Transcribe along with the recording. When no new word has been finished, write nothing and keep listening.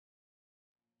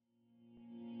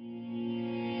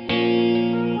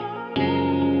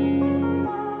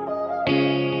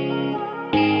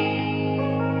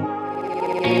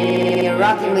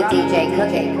rocking with DJ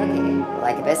Cookie,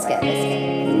 like a biscuit,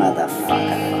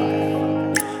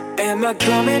 motherfucker. Am I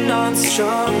coming on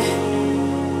strong?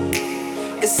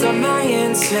 Is that my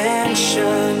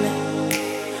intention?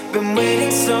 Been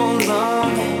waiting so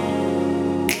long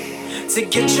to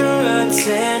get your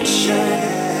attention.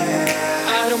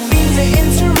 I don't mean to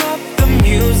interrupt the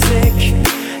music.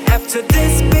 After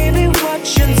this, baby,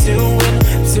 what you doing?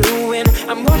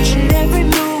 I'm watching every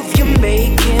move you're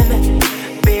making.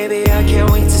 Baby, I can't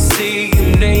wait to see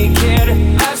you naked.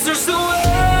 I've searched the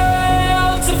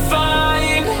world to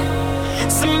find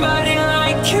somebody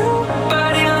like you,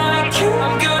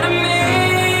 I'm gonna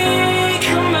make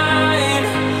you mine.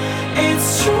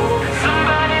 It's true,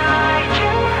 somebody like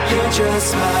you. You're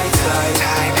just my type.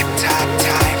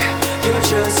 You're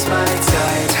just my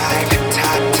type.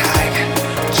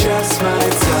 Just my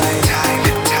type.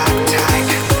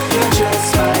 You're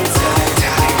just my type.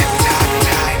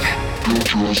 You're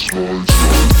just my type.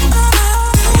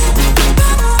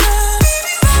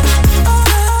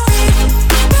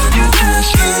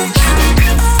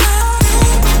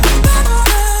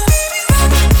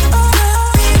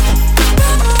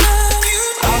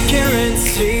 I'll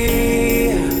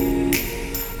guarantee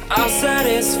I'll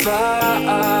satisfy.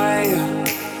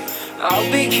 I'll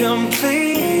be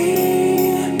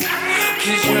complete,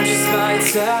 'cause you're just my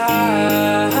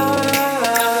type. I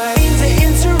need to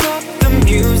interrupt the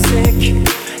music.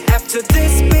 After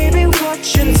this, baby, what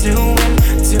you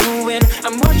doing?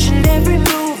 I'm watching every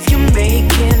move you're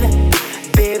making.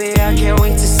 Baby, I can't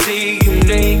wait to see you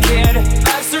naked.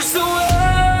 I've searched the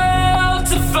world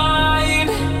to find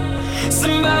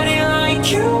somebody like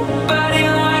you,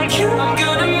 I'm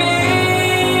gonna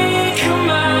make you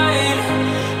mine.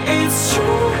 It's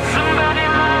true, somebody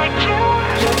like you.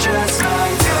 You're just my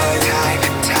type.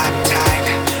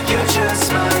 You're just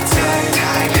my type.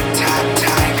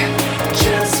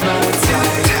 Just my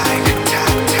type.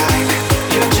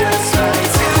 You're just my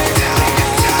type.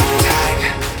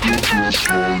 You're just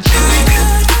my type.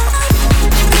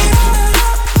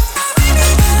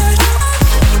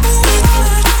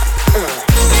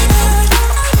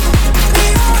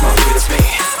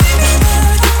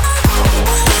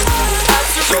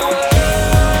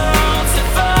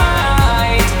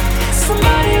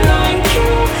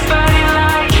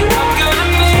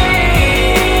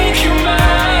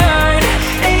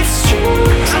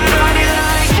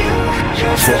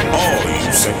 For all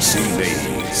you sexy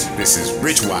ladies, this is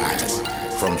Rich Wise.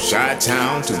 From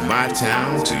Chi-Town to my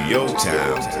town to your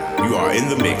town, you are in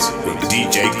the mix with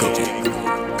DJ Cookie,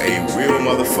 a real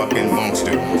motherfucking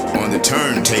monster on the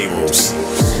turntables.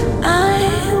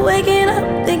 I'm waking up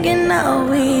thinking how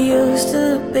we used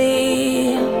to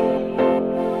be.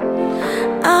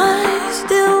 I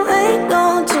still ain't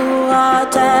gone to our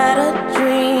tattered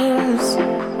dreams.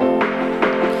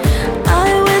 I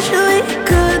wish we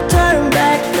could turn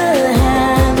back the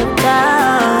hand of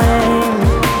time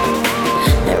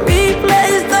and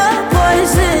replace the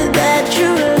voices that you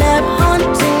left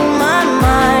haunting my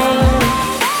mind.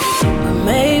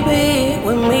 Maybe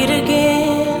we'll meet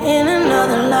again in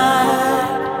another life.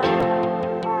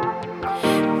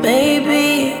 Maybe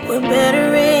we're better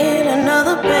in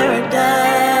another paradise.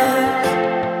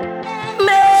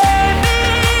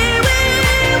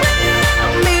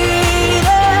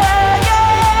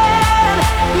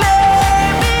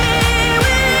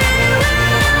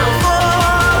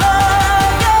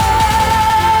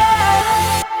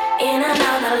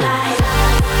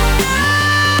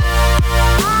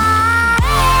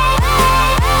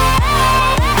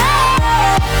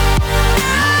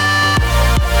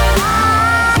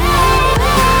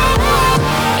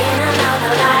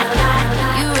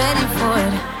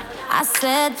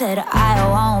 Said that I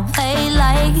won't play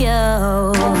like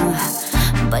you,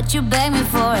 but you begged me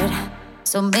for it,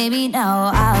 so maybe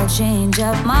now I'll change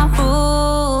up my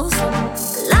rules.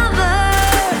 Lover,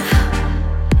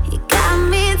 you got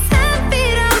me 10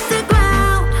 feet off the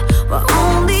ground. We're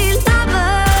only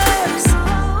lovers,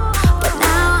 but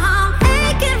now I'm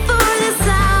aching for the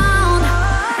sound.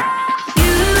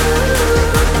 You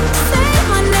say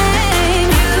my name,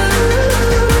 you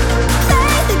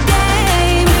play the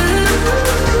game.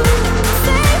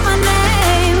 Say my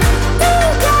name, you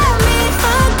got me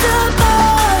fucked up.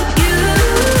 You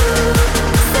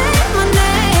say my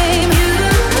name, you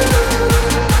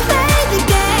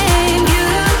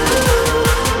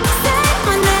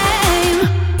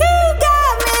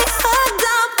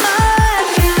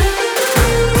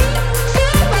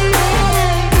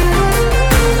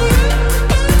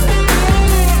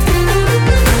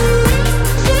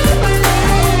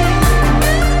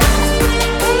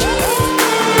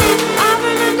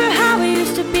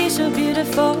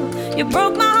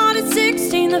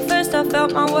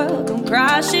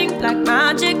flashing like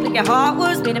magic, like your heart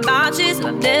was made of matches.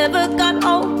 I've never got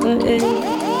over it.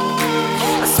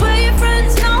 I swear your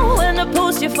friends know when I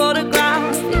post your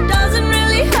photograph. It doesn't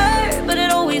really hurt, but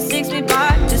it always takes me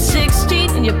back to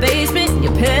 16 in your basement,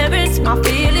 your parents, my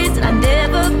feelings, and I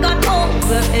never got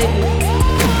over it.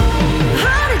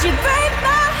 How did you break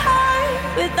my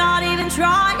heart without even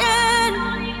trying?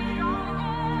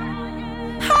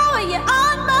 How are you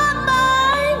on my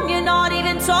mind? You're not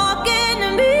even talking to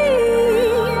me.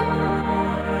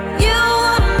 You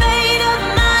were made of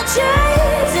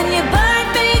matches and you burned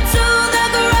me to the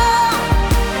ground.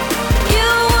 You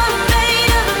were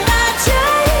made of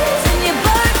matches and you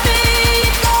burned me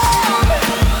down.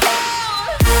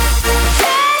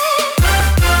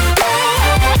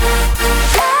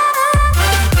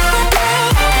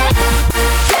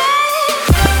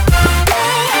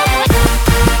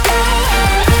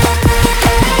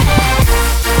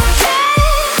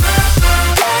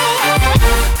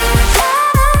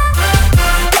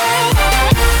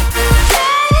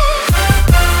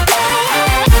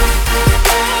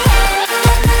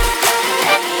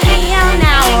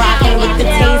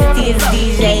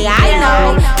 DJ, I know,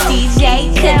 DJ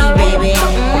Cookie, baby.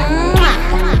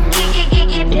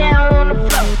 Get down on the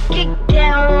floor, get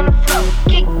down on the floor,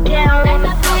 get down on the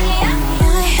floor.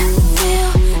 I feel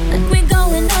like we're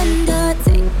going under.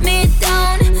 Take me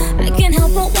down. I can't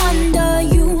help but wonder.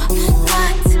 You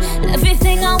got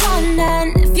everything I want, and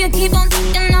if you keep on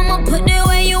talking, I'ma put it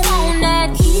where you want it.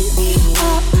 Keep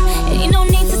up, ain't no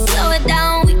need to slow it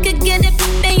down. We could get it,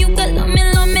 baby. You could love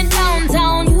me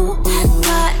downtown. You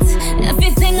got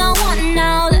everything I want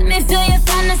now. Let me feel your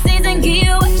fantasies and give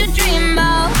you what you dream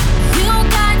about. You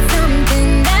got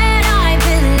something that I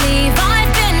believe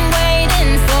I've been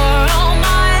waiting for all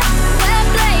my. We're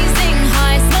blazing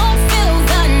high, smoke fills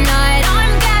the night.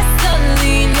 I'm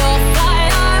gasoline, you're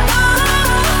fire.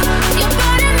 You're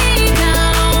burning me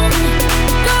down,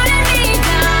 burning me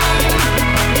down.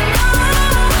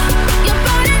 You're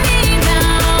burning me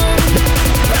down,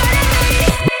 burning me.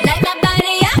 Light my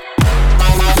body up.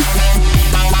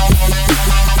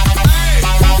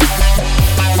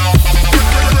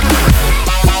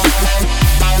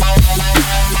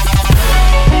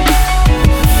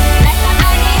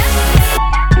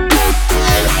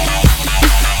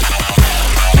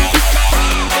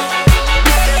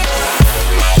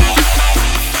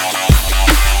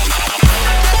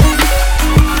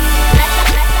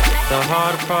 The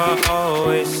hard part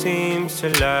always seems to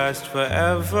last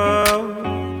forever.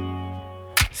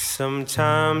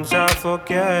 Sometimes I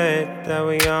forget that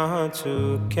we are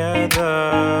together.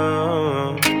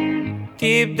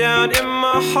 Deep down in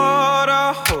my heart,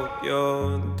 I hope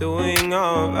you're doing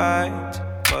alright.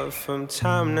 But from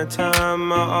time to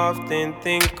time, I often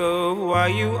think of why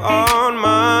you aren't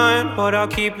mine. But I'll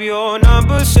keep your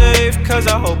number safe, cause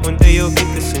I hope one day you'll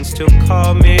get the sense to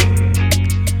call me.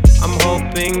 I'm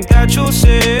hoping that you'll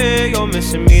say you're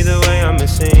missing me the way I'm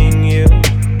missing you.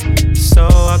 So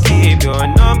I'll keep your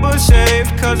number safe,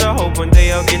 cause I hope one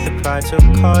day I'll get the pride to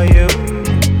call you,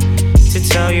 to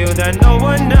tell you that no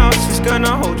one else is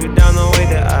gonna hold you down the way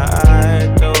that I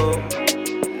do.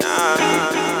 Nah.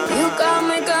 You got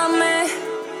me, got me.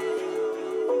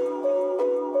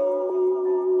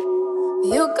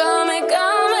 You got me,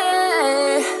 got me.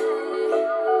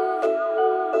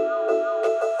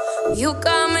 You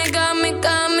got me, got me,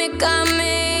 got me, got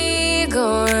me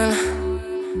going.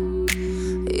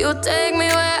 You take me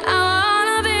where I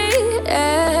wanna be,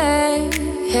 yeah,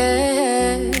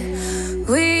 yeah.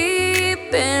 We've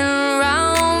been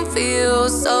round, feel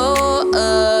so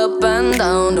up and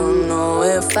down. Don't know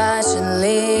if I should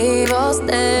leave or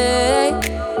stay.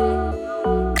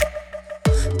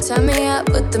 Turn me up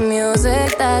with the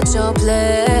music that you're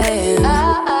playing.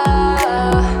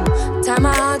 Tie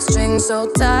my heartstrings so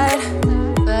tight,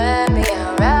 let me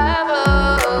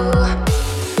unravel.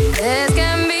 This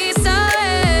can be so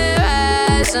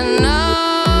irrational.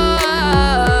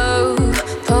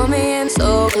 Pull me in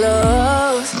so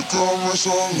close. You call me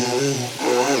so low.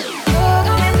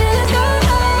 Got me feeling so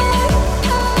high.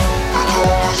 You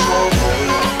call me so low.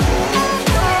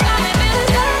 Got me feeling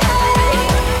so high.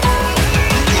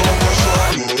 You call me so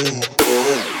low.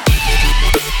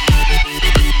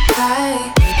 High.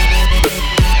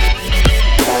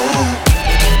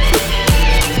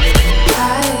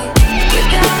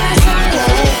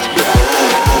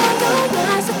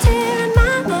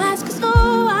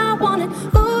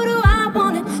 Who do I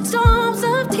want it? Storms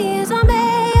of tears are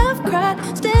made.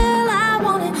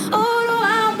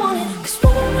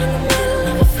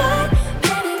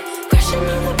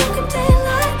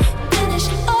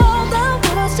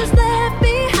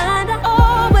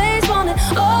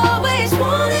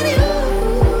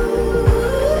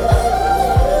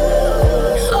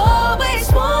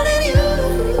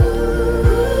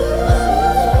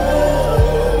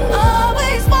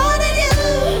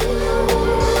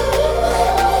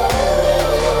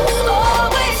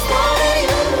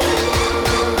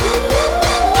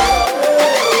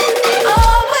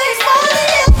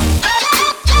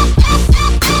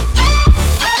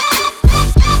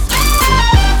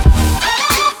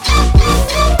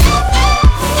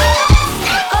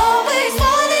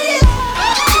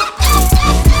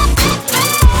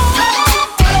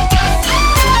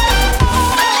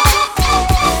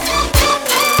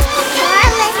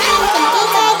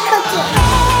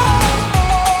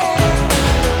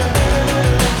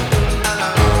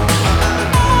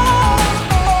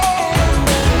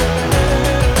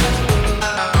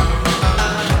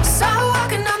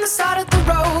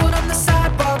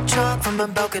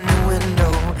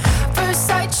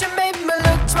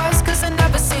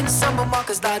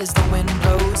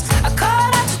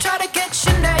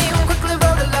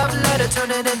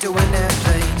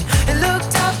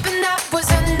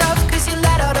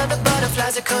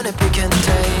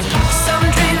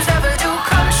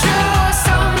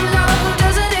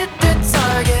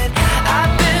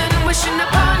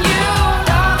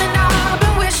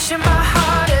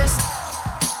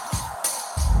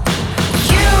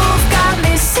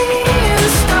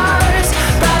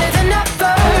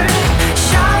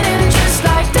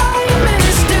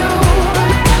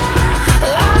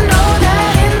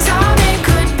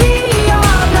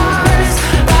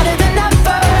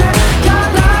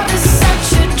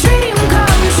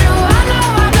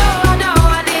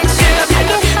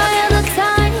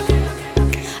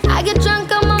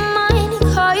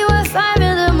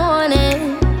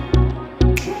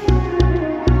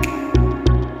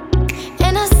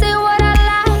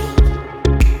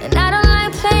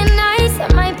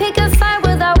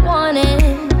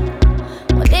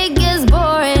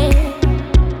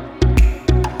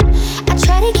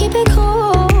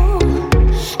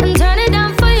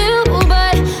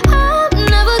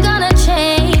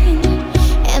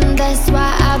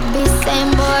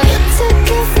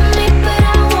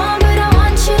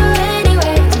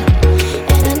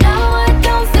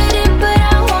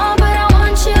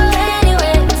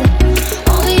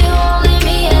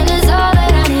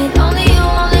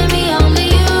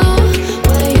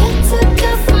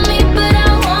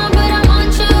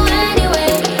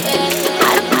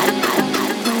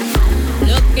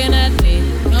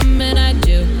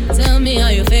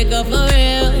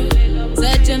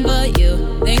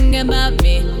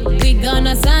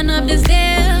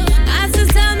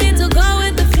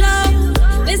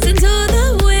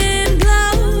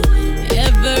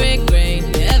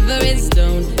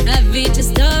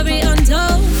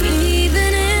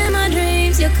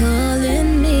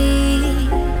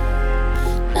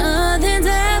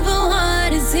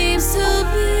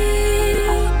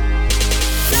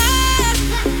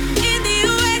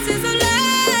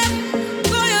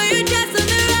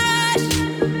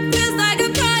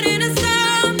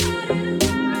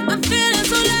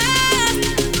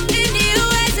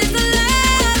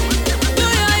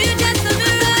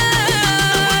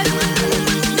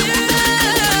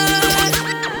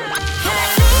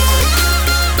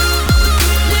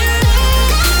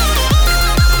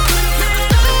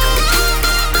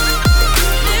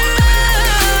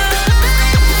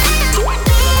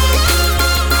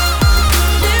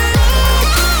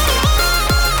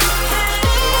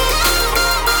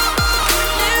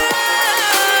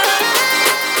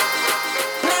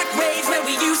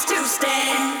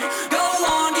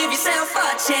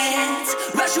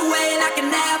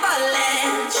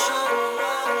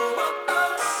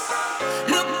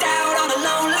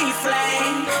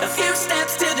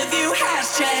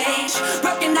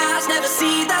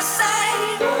 see the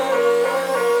same.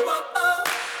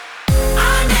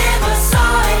 I never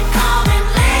saw it coming,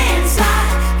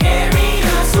 landslide, carry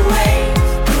us away,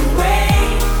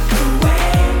 away,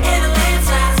 away. In a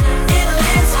landslide,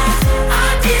 I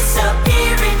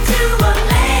disappear into a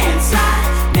landslide,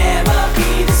 never be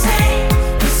the same,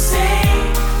 the same,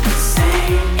 the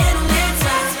same. In a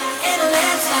landslide, in a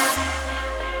landslide.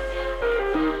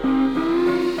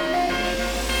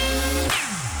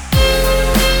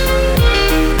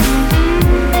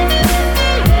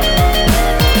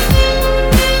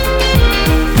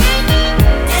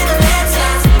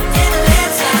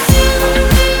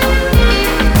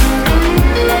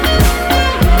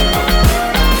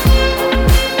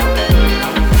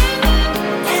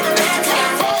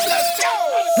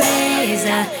 Raise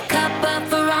a cup up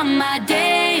for all my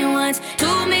day ones.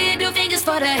 2 middle fingers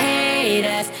for the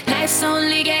haters. Life's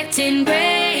only getting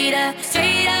greater.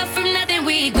 Straight up from nothing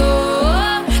we go.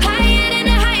 Higher than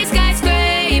the highest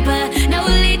skyscraper. No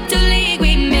little league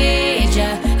we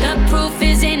major. The proof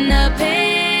is in the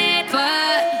paper.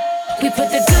 We put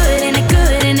the good in the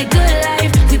good in the good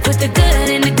life. We put the good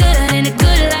in the good in the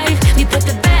good life. We put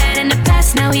the bad in the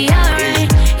past, now we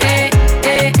alright. Hey,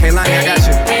 hey, Hey, Lonnie, I got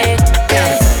you. hey,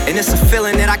 hey. And it's a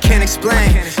feeling that I can't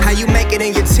explain. How you make it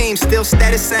in your team still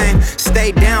stay the same.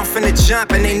 Stay down from the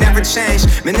jump and they never change.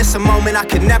 Man, it's a moment I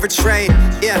could never trade.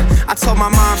 Yeah, I told my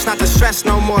moms not to stress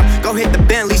no more. Go hit the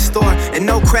Bentley store and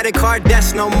no credit card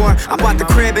debts no more. I bought the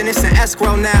crib and it's an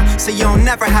escrow now, so you don't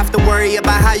never have to worry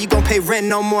about how you gon' pay rent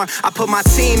no more. I put my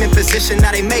team in position,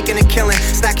 now they making a killing.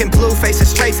 Stacking blue faces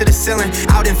straight to the ceiling.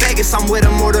 Out in Vegas, I'm with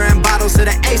them, ordering bottles of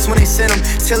the Ace when they send them.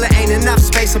 Till it ain't enough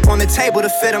space up on the table to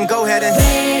fit them. Go ahead and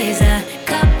Raise a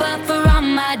cup up for all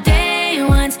my day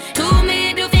ones. 2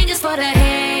 middle fingers for the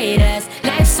haters.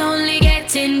 Life's only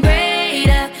getting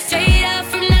greater. Straight up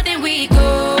from nothing we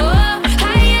go.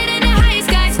 Higher than the highest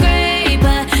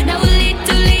skyscraper. No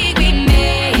little league we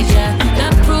major. The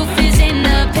proof is in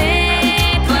the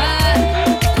paper.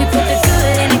 We put the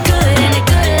good in the good in the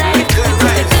good life. We put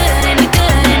the good in the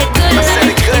good in the good life.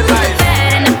 We put the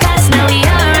bad in the past, now we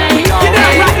alright. You're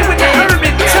not rocking with the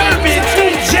urban turbine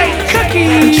DJ Cookie.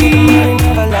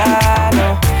 Never lie, no.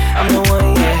 I'm the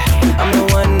one, yeah. I'm the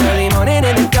one early morning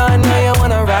in the dawn. Know you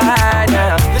wanna ride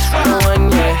now. I'm the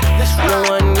one, yeah. I'm the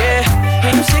one, yeah.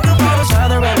 Hear you sick of all those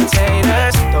other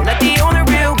imitators. Don't let the only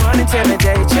real one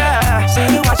intimidate ya. See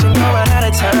you watching, go run out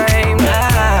of time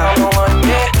now. I'm the one,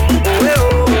 yeah. I'm the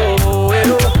one,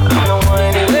 I'm the only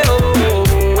one, I'm the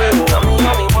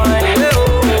only one, I'm the only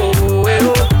one.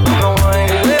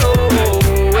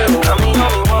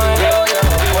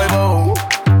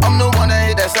 I'm the one that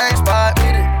hit that same spot.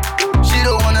 She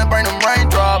the one that bring them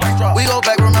raindrops. We go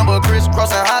back, remember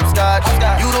crisscross and hopscotch.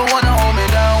 You the one that hold me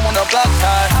down when the block's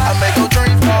hot. I make your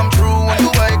dreams come true when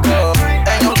you wake up.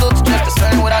 And your looks just the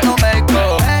same without no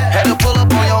makeup. Had to pull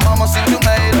up on your mama, see you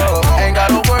made up. Ain't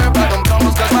gotta worry about them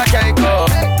commas, cause my cake up.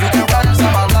 You can ride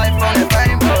inside my life on that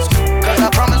fame bus. Cause I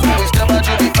promise when we step out,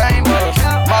 you'll be famous.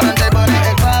 Modern day Bunny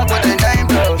and Clyde, what they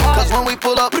named us. Cause when we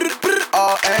pull up,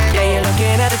 all aim. Yeah, you're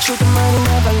looking at the truth, the money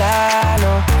never lie,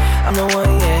 no. I'm the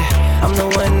one, yeah. I'm the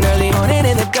one early morning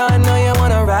in the dawn. Know you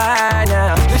wanna ride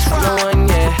now. I'm the one,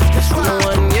 yeah. I'm the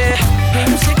one, yeah. Hear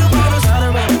you sick of all those other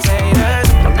imitators.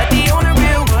 Don't let the only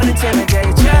real one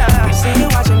intimidate ya. See you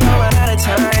watching, go run out of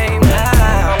time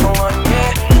now. I'm the one,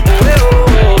 yeah. I'm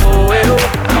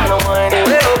the one, I'm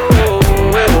the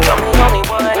only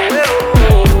one.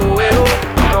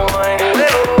 I'm the one,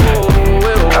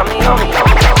 I'm the only one.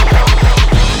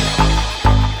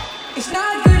 It's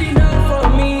not good enough for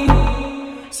me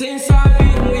since I've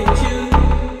been with you.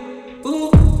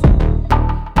 Ooh.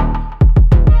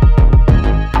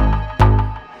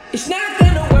 It's not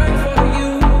gonna work for you.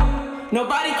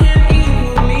 Nobody can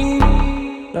equal me.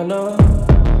 No, no.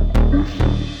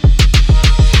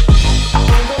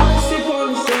 I'm gonna sip on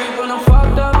the sand when I'm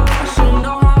fucked up. I should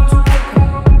know how to pick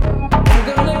up. I'm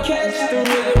gonna catch the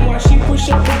rhythm while she push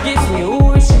up against me.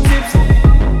 Ooh, it's tipsy.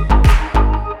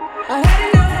 I had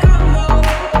enough combo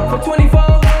for 24.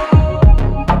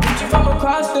 I beat you from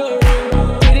across the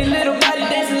room. Pretty little body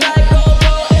dancing like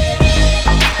go-go.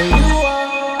 And you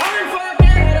are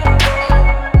unforgettable.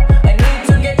 I need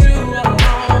to get you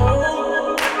alone.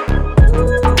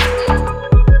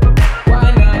 Why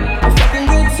not? A fucking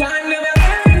good time, never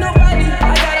hurt nobody.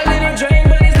 I got a little drink,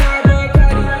 but it's not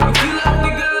Bacardi. If you love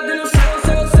the girl, then I'm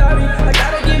so sorry. I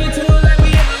gotta give it to her like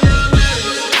we ain't not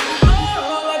married.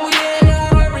 Oh, like we in a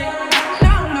hurry.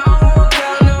 No,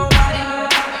 tell nobody.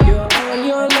 You're on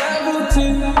your level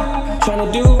too. Tryna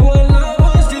do what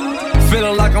lovers do.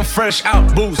 Feeling like I'm fresh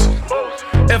out boozing.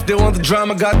 If they want the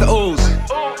drama, got the ooze.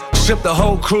 ship the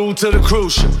whole crew to the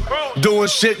cruise ship. Doing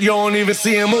shit you don't even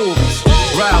see in movies.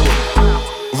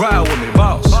 Ride with me,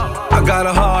 boss. I got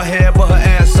a hard head, but her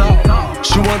ass off.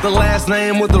 She want the last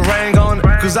name with the ring on it.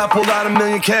 Cause I pulled out $1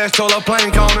 million cash, told her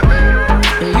plank on it.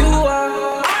 You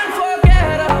are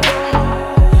unforgettable.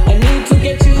 I need to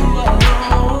get you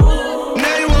alone.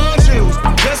 Now you want shoes,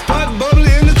 just park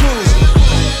bubbly in the cruise.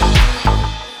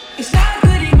 It's not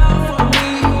good enough for me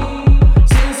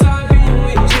since I've been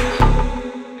with you.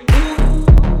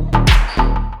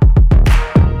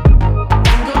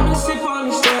 I'm gonna sip on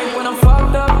this drink when I'm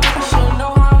fucked up. I should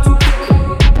know how to pick it.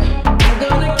 I'm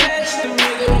gonna catch the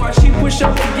rhythm while she push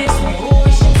up against me.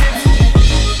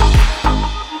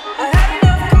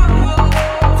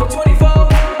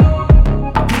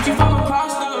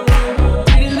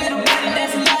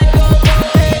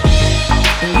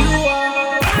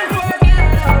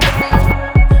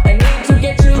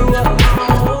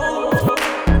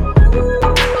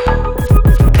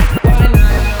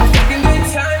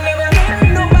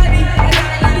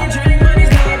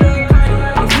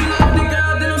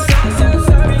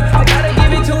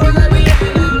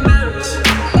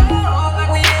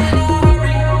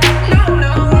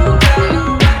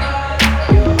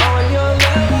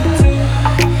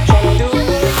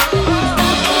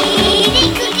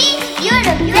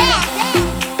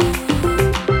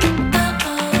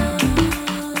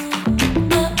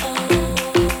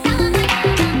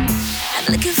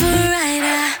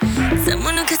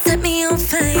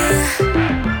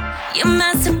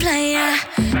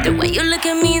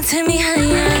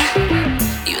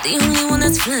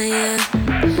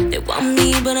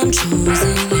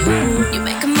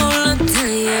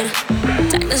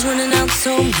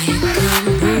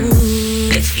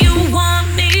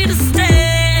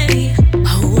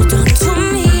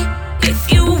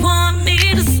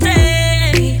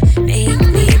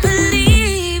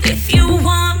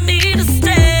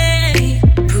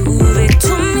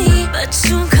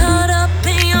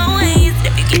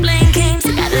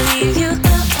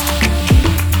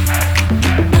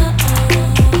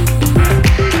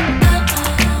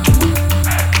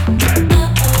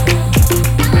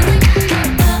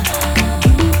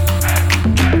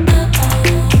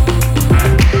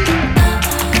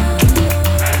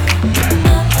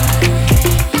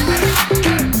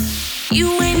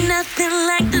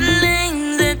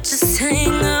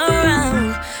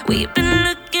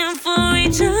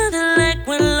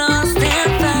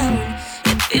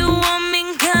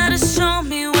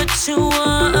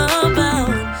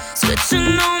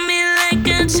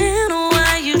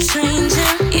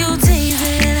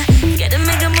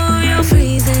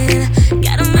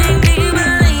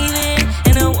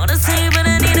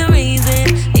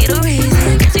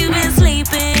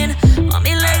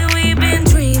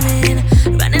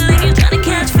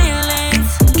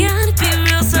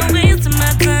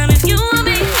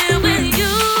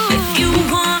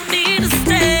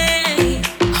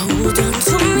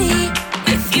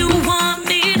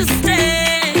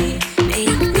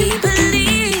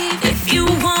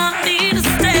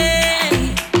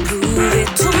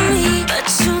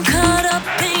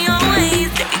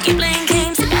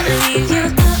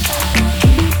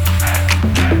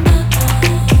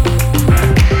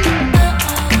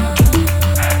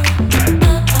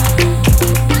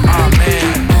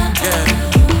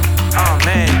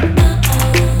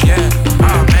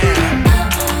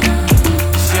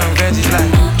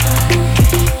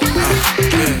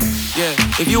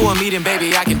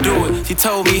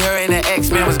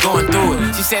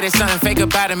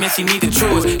 And she need the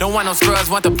truest. Don't want no scrubs,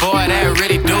 want the boy that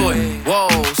really do it. Whoa,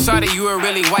 sorry, you were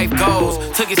really wife goals.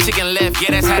 Took his chicken left,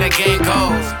 yeah, that's how the game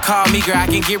goes. Call me, girl, I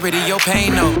can get rid of your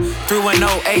pain, no.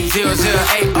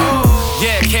 310-800-80.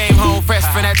 Yeah, came home fresh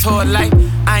from that tour life.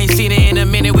 I ain't seen it in a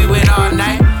minute, we went all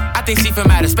night. I think she from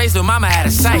outer space, but mama had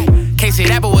a sight. Can't say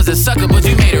that, but was a sucker, but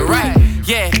you made it right.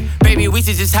 Yeah, baby, we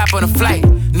should just hop on a flight.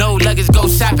 No luggage, go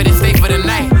shopping and stay for the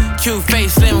night. Cute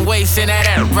face, slim waist, and that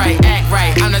act right.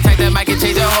 I'm the type that might can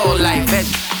change your whole life.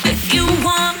 If you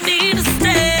want me to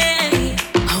stay,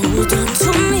 hold on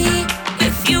to me.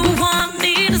 If you want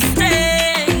me to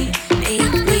stay,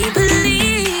 make me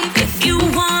believe. If you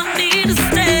want me to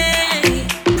stay,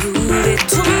 prove it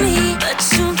to me. But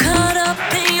you caught up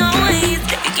in your ways.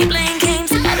 If you keep playing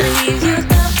games, I gotta leave you.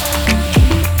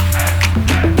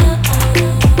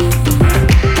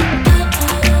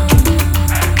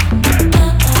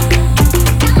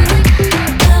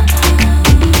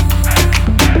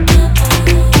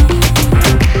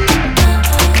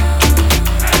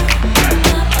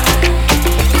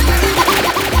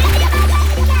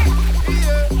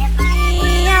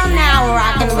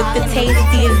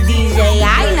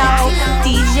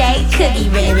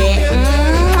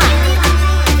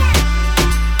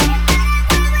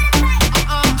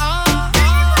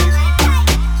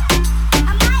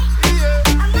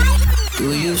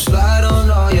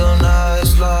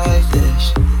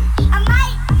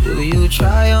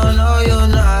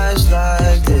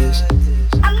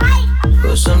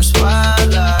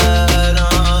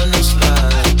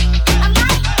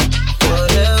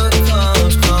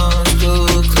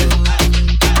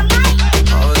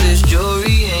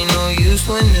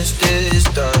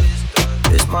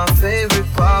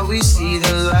 we see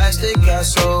the lights that got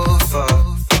so far.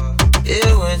 It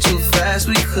went too fast,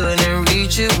 we couldn't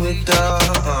reach it with the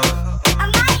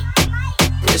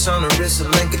It's on the wrist, a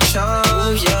link of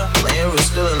charm, yeah. Playing with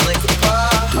still a link of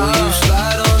pop. Do you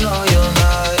slide on all your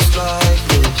nights like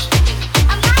this?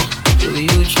 Do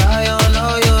you try on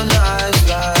all your nights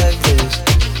like this?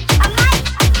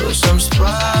 Put some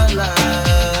spotlight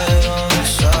on the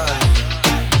side,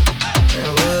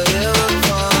 and whatever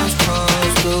comes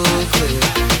too quick.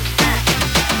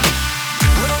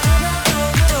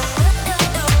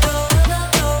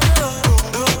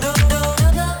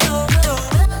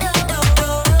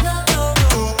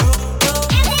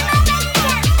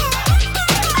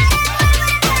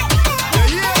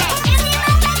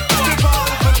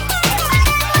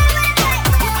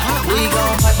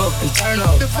 Turn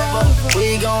up.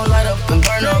 We gon' light up and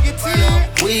burn up.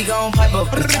 We gon' pipe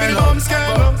up and turn up.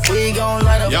 We gon'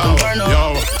 light up and burn up.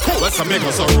 Yo, let's make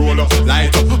us a roll up,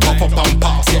 light up, pop up and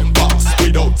pass, pass.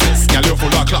 Without test, girl you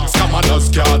full of class. Come on, us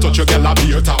can't touch your girl a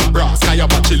beer top brass. Cause your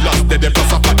battery lost, dead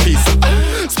plus up a piece.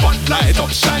 Spotlight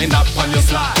up, shine up on your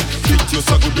slide. Fit you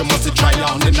so good, you must try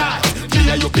on the night. Me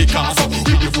and you Picasso,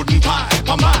 with your wooden pipe.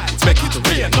 I might make it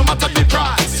rain, no matter the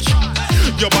price.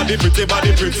 Your body pretty,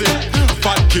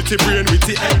 fat kitty, brain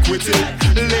witty, equity.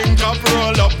 Link up,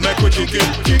 roll up, make we kick it.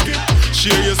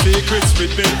 Share your secrets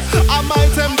with me. I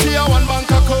might empty your one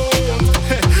bank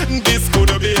account. This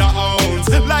could be a ounce.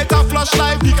 Light a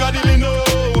flashlight, Piccadilly no.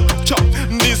 Chop,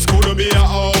 this could be a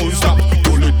ounce. Stop,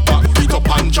 pull it back, beat up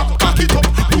and chop, cock it up.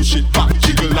 Push it back,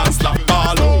 jiggle and slap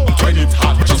ball out. When it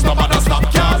hot, just no matter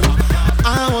stop, y'all.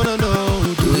 I wanna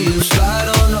know, do you slide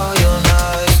on all your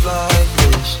nights like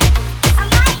this?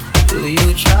 Do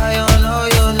you try on all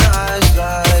your nights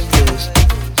like this?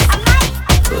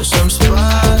 Put some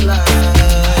spotlight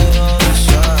on the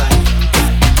side,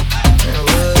 and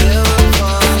whatever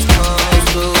comes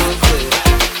too quick.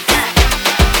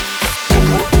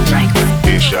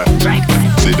 Headshot,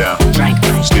 sit down,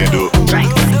 stand up,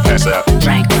 pass out,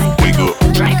 wake up,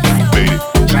 beat it,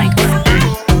 drink,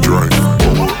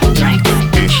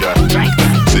 headshot,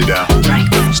 sit down,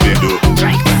 stand up,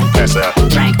 pass out,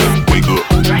 wake up, beat it,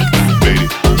 drink.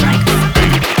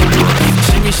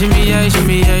 Shimmy, yeah,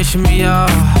 shimmy, yeah, shimmy, yeah.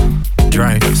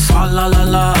 Drink, swalla la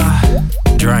la.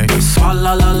 Drink,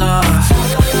 swalla la la.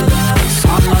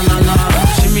 Swalla la la.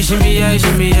 Shimmy, yeah,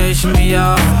 shimmy, yeah, shimmy,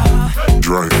 yeah.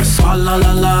 Drink, swalla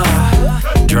la la.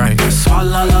 Drink,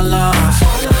 swalla la la.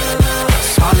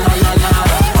 Swalla la la.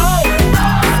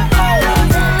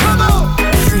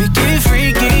 Freaky,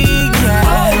 freaky, yeah.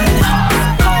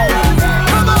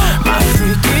 My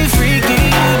freaky, freaky,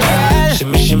 yeah.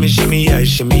 Shimmy, yeah,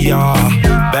 shimmy, yeah.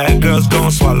 Bad girls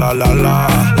gon' swallow la la.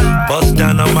 Bust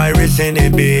down on my wrist and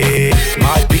it big.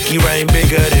 My pinky ring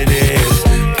bigger than this.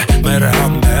 Matter how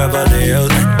I'm Beverly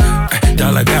Hills.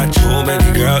 Dollar got too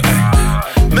many girls.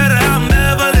 Matter how I'm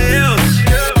Beverly Hills.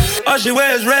 All she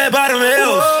wears red bottom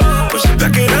heels. When she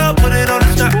back it up, put it on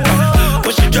the top.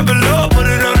 When she drop it low, put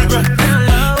it on the ground.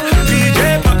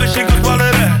 DJ pop it, she gon'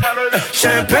 swallow that.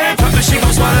 Champagne pop it, she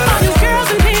gon' swallow that. All you girls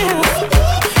in here,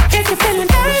 if you're feeling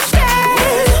thirsty,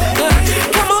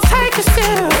 come on, take a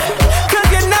sip, 'cause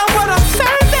you know what I'm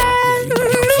serving.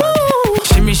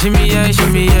 Shimmy, shimmy, yeah,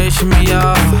 shimmy, yeah, shimmy,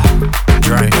 yeah.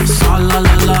 Drink, swalla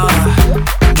la la.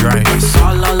 Drink,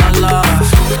 swalla la la.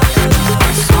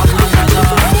 Swalla la la.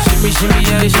 Shimmy, shimmy,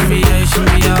 yeah, shimmy, yeah,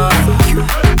 shimmy, yeah.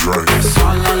 drink,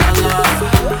 swalla la la.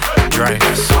 Drink,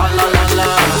 swalla la la.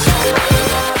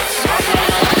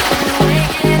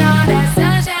 Waiting on that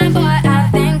sunshine, boy, I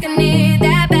think I need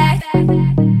that back.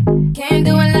 Can't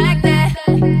do it like that.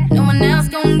 No one else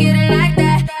gon' get it like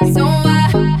that. So why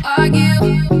argue?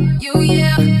 You,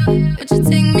 yeah, but you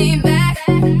take me back.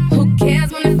 Who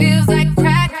cares when it feels like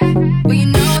crack?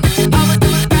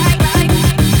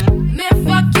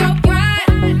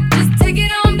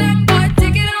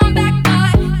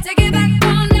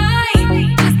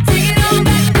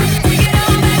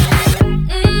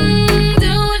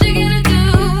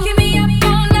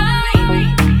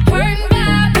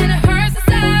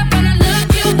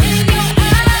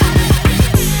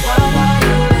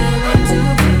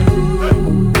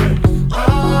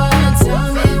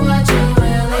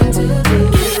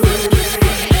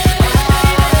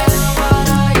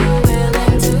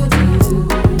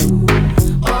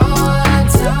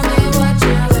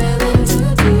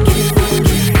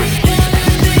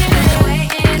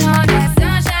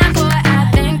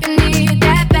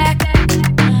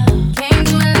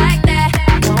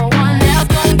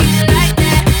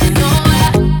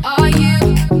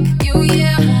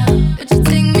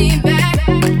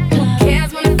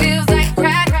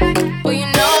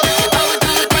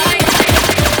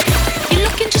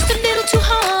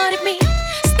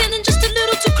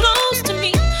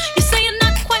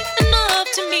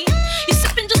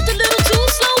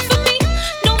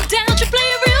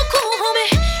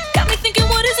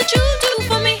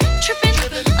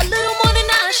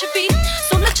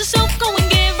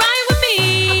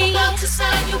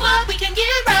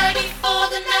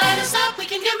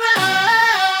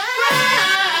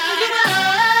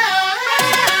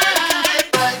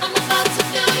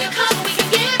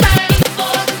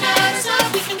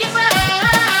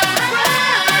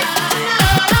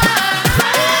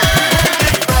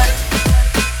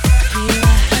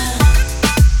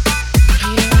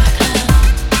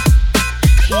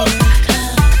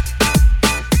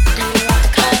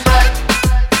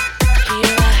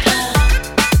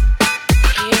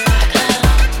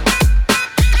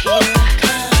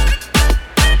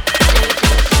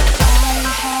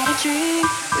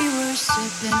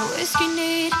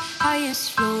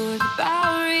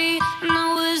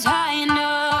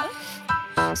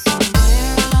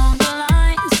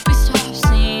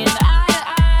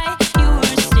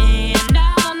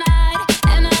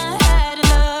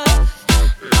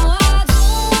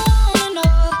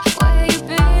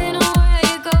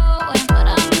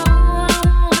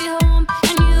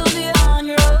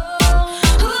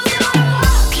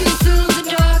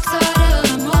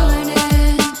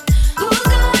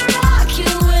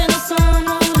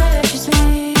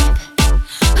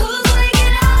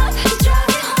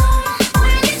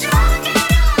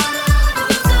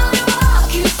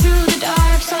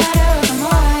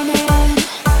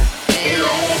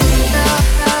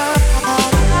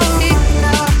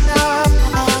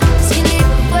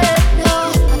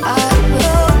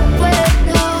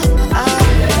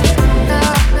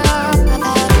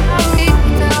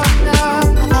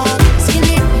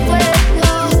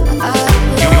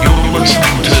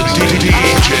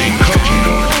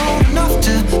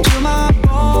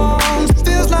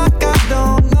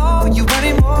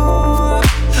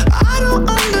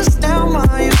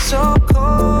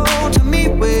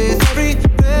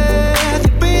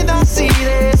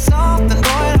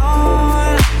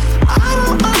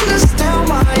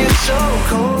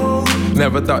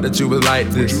 Never thought that you would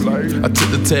like this. I took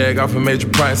the tag off and made you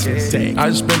priceless. I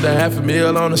just spent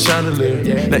 $500,000 on a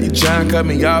chandelier. Now you try and cut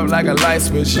me off like a light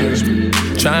switch.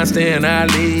 Try and stay in our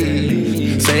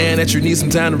league. Saying that you need some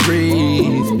time to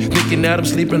breathe. Thinking that I'm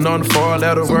sleeping on the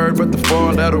 4-letter word, but the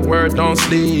 4-letter word don't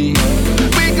sleep.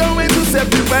 We going two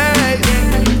separate ways.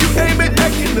 You ain't been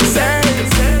acting the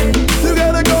same. You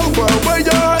gotta go for where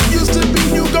your heart used to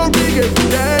be. You gon' dig every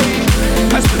day.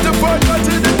 I split the fuck out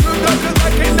to the blue dog, cause I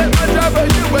can't let my driver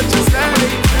hear what you say.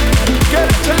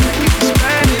 Gotta try to keep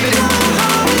expanding it.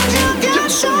 You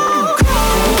get so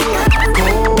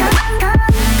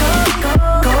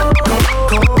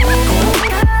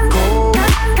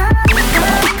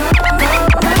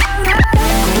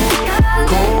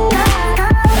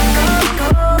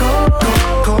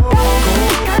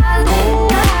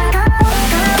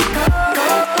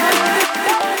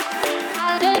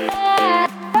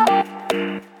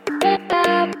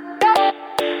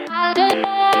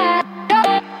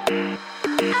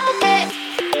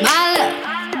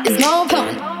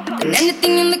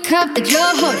cup that you're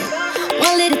holding.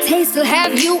 One little taste will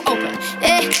have you open.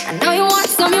 Yeah, I know you want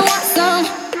some,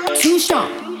 too strong,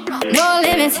 no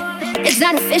limits. It's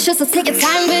not official, so take your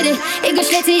time with it. It goes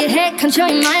straight to your head, control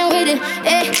your mind with it.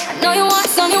 Yeah, I know you want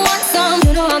some,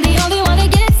 You know I'm the only one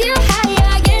that gets you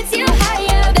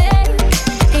higher, babe.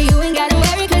 And you ain't gotta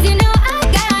worry, cause you know I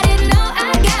got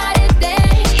it,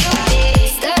 babe.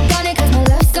 Stuck on it cause my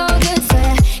love's so good, so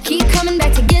I keep coming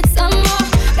back to get some more.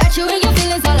 Got you in your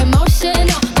feelings, all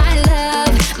emotional.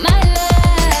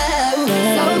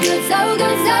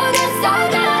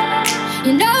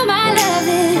 You know my love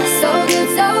is so good,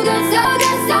 so good, so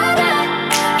good, so good.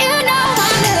 You know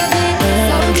my love is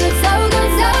so good, so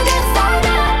good, so good, so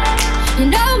good. You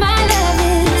know my love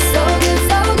is so good,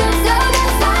 so good, so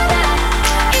good, so good.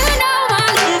 You know my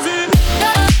love is.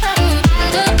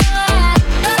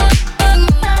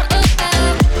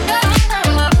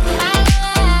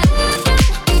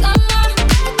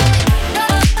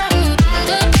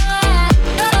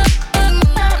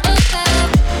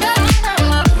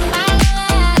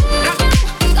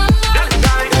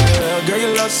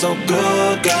 So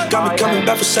good, girl. Got me coming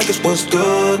back for seconds, what's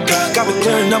good, girl? Got me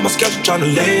clearing up my schedule, trying to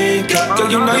link up. Girl,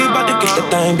 you know you about to get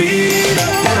that thing beat up.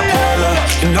 Wanna pull up,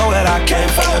 you know that I can't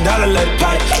for $1, let it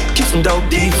pipe. Keep some dope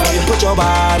deep for you, put your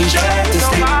body straight to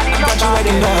sleep. I got you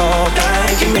waking up,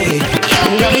 thanking me.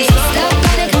 Stuck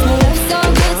on it cause my love's so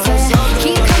good, so I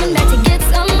keep coming back to get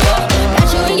some more. Got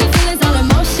you in your feelings, all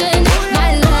emotion.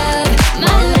 My love,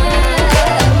 my love.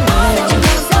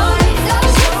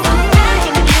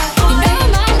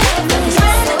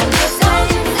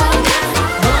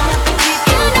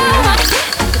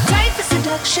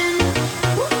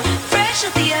 Fresh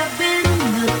out the oven,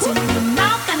 melting in the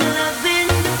mouth and loving.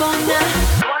 Bon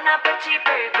appetit,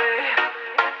 baby.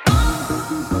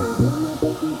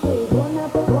 Bon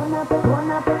appetit, baby. Bon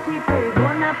appetit, baby.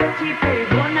 Bon appetit, baby.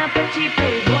 Bon appetit,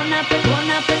 baby. Bon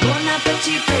appetit, bon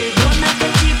appetit, baby. Bon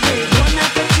appetit, baby. Bon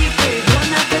appetit, baby.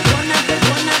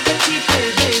 Bon appetit,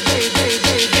 baby.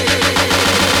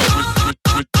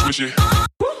 Switch it.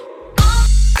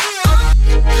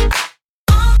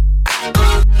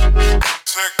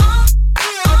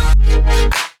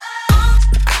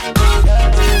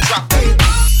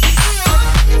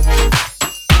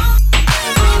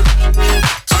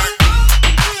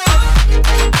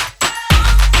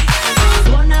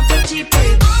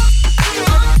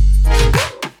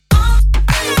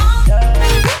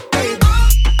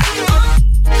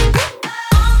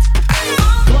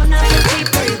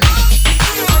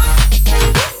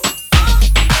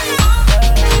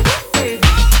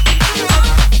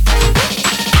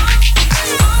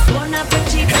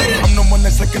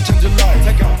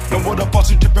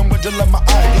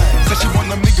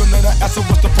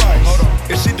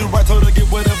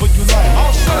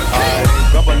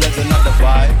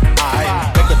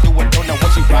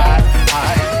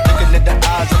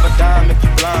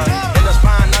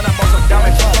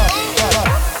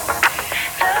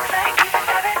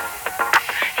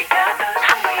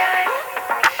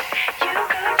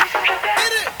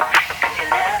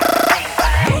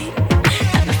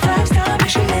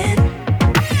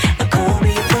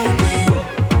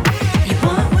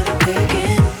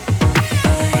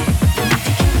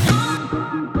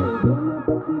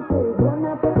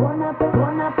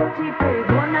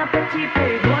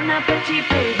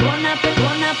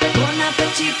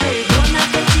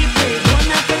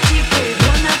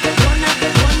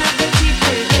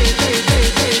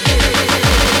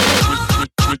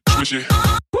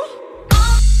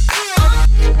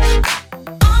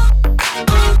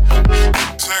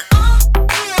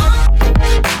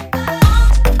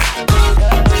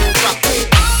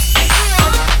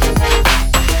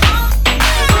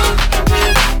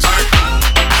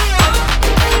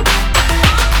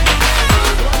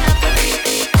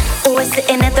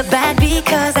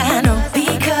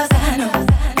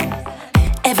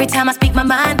 time I speak my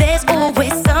mind, there's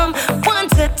always someone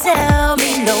to tell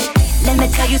me no. Let me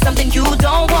tell you something you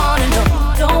don't wanna know.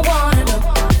 Don't wanna know.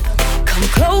 Come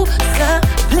closer,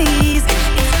 please.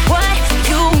 It's what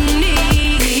you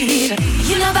need.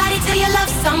 You nobody till you love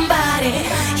somebody.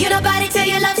 You nobody till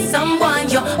you love someone.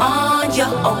 You're on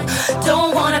your own.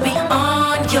 Don't wanna be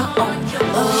on your own.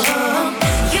 Oh.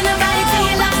 You nobody till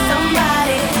you love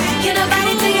somebody. You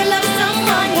nobody till you love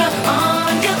someone. You're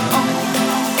on your own.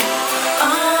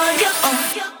 On your own.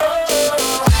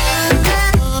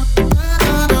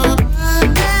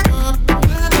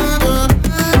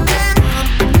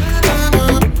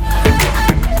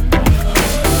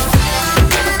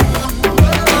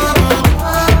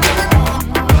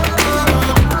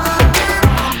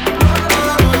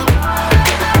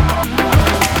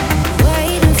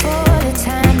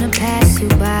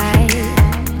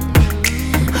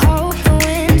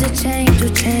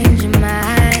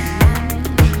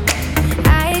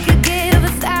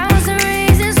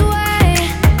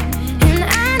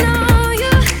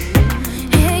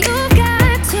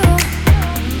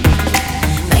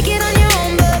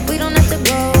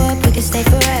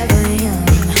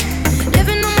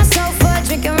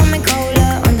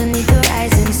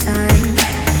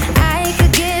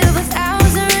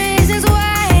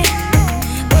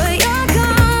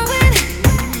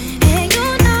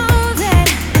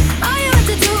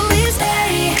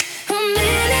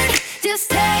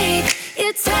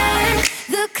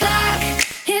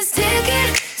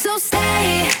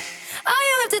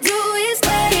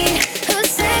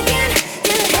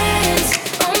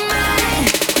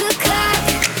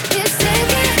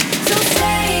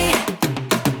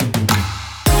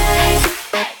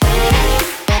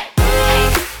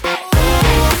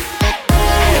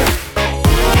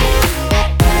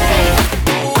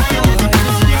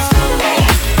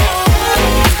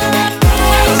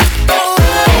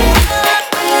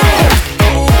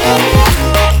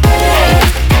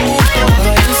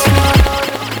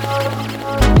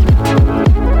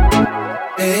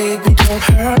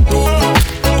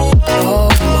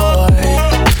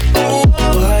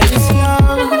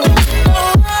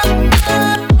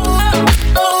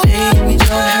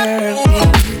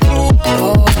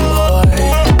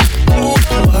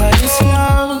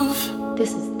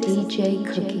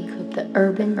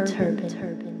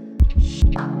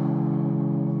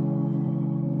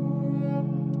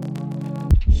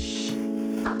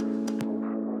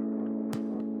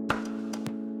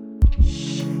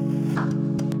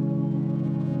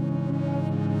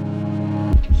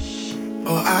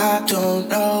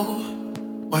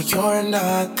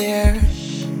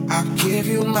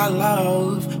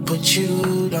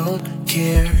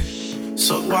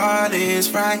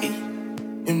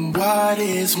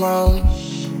 Wrong.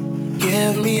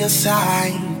 Give me a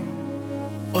sign.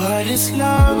 What is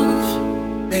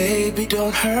love? Baby,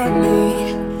 don't hurt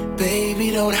me.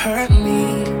 Baby, don't hurt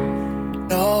me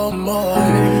no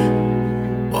more.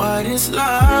 What is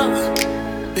love?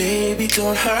 Baby,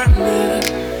 don't hurt me.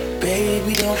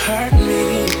 Baby, don't hurt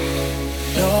me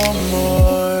no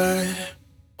more.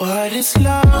 What is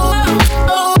love?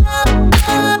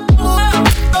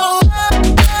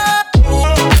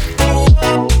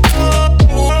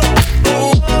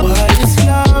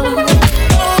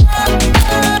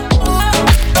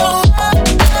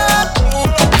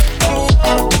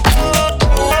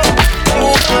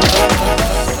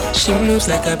 She moves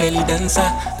like a belly dancer.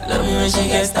 Love me when she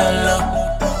gets down low.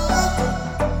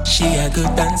 She a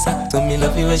good dancer. So me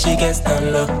love me when she gets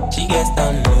down low. She gets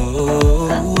down low.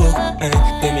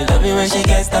 Give me love me when she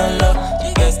gets down low.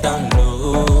 She gets down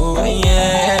low.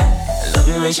 Yeah. Love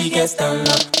me when she gets down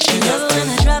low. She gets down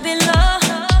low. Drop it low.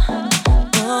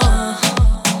 Oh.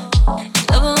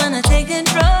 Love it when I take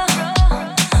control.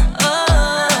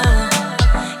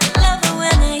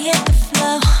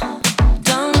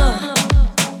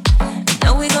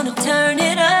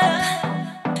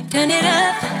 Turn it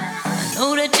up. I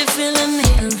know that you're feeling me.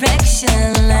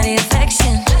 Erection, lot of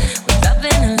affection. We're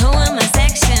dropping it low in my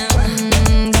section.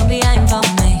 Don't be eyeing for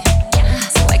me,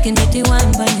 so I can do the one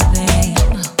by you, babe.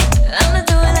 I'ma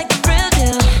do it like the real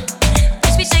deal.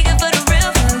 Watch me shake it for the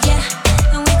real deal,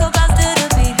 yeah. And we go bounce to the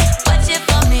beat. Watch it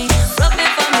for me, rub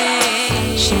it for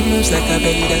me. She moves like a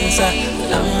belly dancer.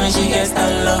 Love me when she gets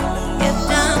down low.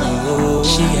 Oh,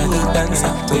 she a good dancer.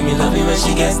 Tell me love me when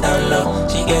she gets down low.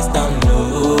 She gets down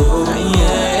low,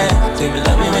 yeah. Tell me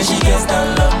love me when she gets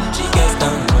down low. She gets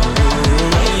down low,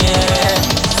 yeah.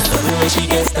 Love me when she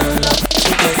gets down low.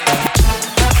 She gets down.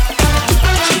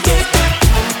 She gets down.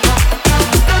 She gets down.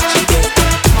 She gets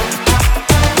down.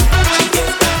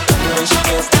 Love me when she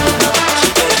gets down low. She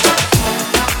gets down.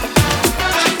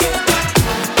 She gets down.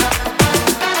 She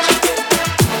gets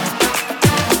down.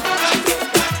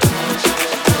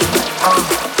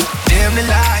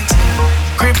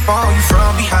 on you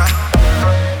from behind.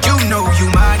 You know you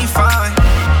mighty fine.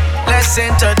 Let's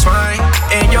intertwine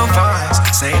in your vines.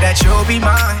 Say that you'll be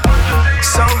mine.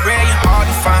 So rare, you're hard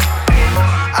to find.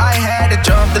 I had to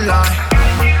jump the line.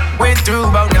 Went through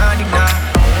about 99.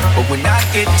 But when I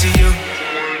get to you,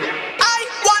 I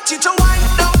want you to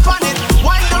wind up on it.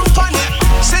 Wind up on it.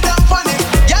 Sit down on it.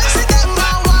 Yeah, sit down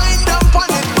now. Wind up on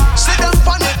it. Sit down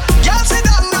on it. Yeah, sit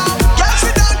down now. Yeah,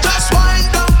 sit down. Just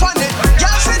wind up on it.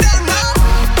 Yeah, sit down now.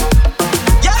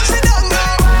 Yeah, sit down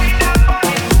now.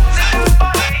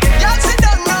 Yeah, sit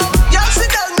down now. Yeah, sit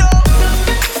down now.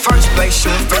 First place,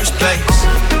 you're in first place.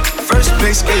 First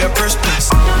place, get your first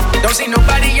place. Don't see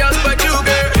nobody else but you,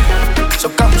 girl. So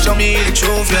come show me the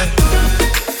truth, yeah.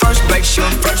 First place, you're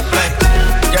in first place.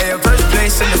 Yeah, your first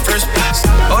place in the first place.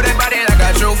 Oh, that body like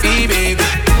a trophy, baby.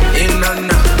 In the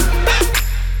night.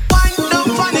 Wind up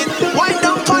on it, wind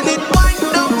up on it,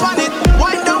 wind up on it,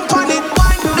 wind up on it,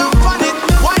 wind up on it,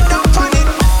 wind up on it.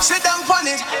 Sit down on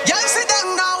it, yeah, sit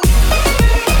down now.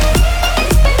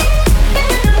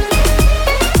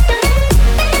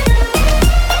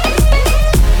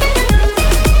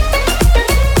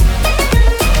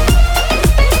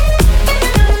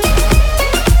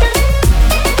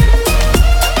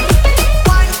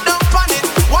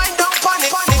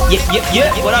 Yeah,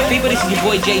 what up, people? This is your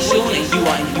boy Jay Sean, and you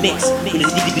are in the mix with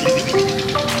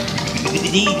the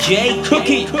DJ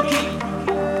Cookie.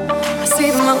 I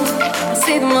see the moon, I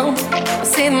see the moon, I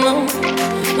see the moon.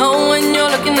 Oh, when you're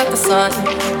looking at the sun.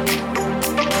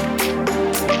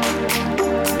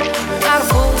 Not a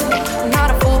fool,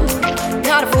 not a fool,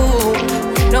 not a fool.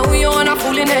 No, you're not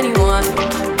fooling anyone.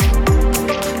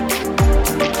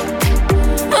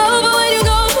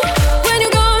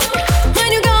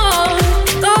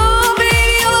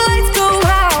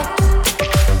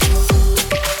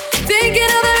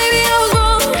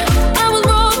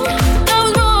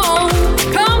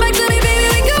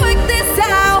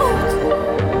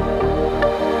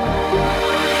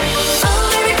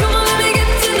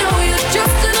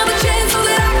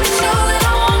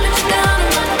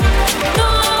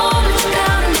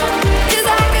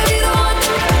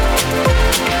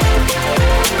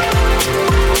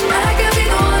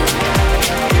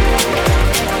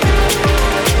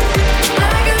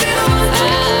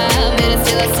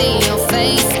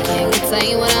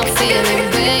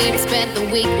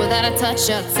 Touch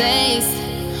your taste.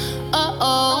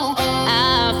 Oh,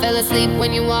 I fell asleep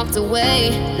when you walked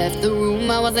away. Left the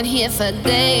room, I wasn't here for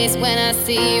days. When I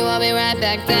see you, I'll be right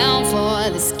back down for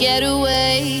this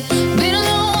getaway. Been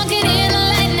alone, walking in the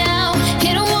light now.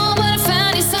 Hit a wall, but I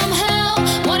found you somehow.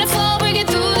 Waterfall, breaking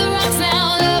through the rocks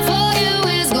now. Love for you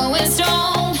is going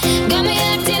strong. Got me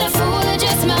acting a fool, I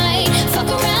just might fuck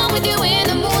around with you in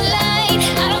the moonlight.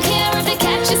 I don't care if they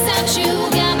catch us out, you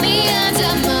got me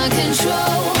under my control.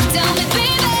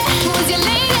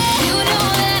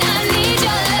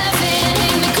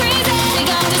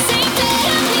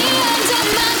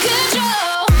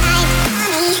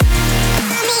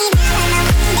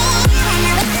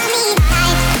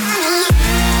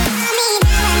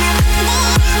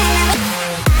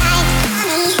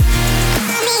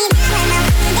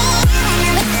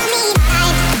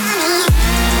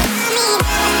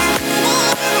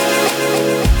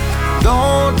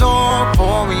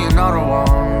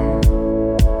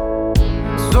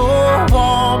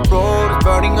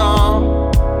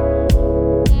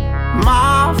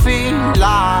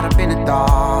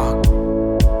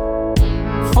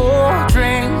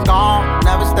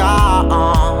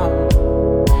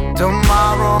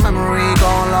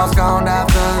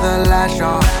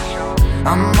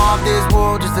 I'm off this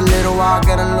world just a little while,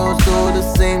 get a little to the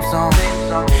same song.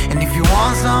 And if you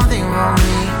want something from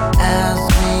me, ask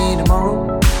me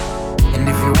tomorrow. And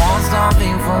if you want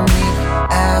something from me,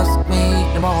 ask me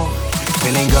tomorrow.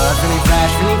 Feeling good, feeling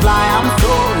fresh, feeling fly, I'm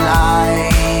so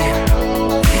alive.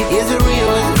 Is it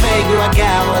real, is it fake, do I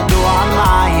care, what do I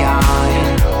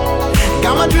mind?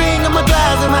 Got my drink, got my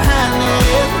glass in my hand, it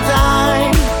is the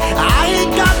time. I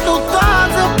ain't got no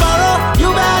thoughts to borrow, you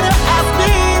better ask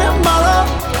me tomorrow.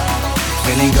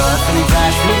 Feeling good, feeling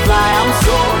fresh, feeling fly, I'm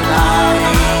so alive.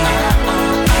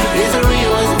 Is it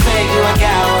real, is it fake, do I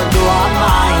care, what do I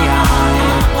mind?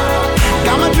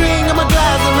 Got my drink, got my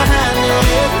glass in my hand, it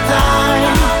is the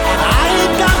time. I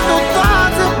ain't got no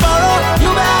thoughts to borrow, you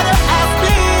better ask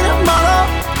me tomorrow.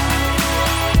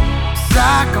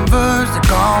 Second verse, there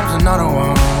comes another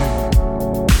one.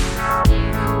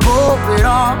 Move it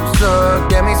up, sir,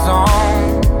 get me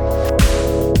some.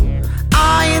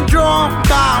 I ain't drunk,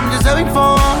 I'm just having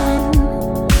fun.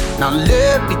 Now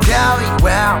let me tell you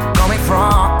where I'm coming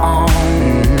from.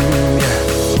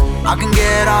 Yeah. I can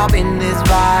get up in this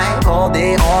vibe all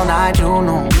day, all night, you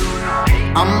know.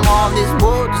 I'm on this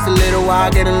boat just a little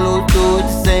while, getting loose to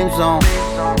the same song.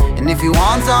 And if you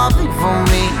want something from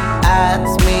me,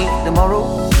 ask me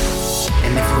tomorrow.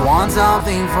 And if you want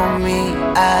something from me,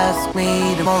 ask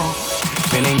me tomorrow.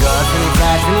 Feeling good, feeling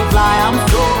flash, feeling fly, I'm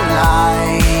so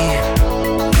alive.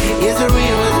 Is it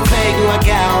real, is it fake, do I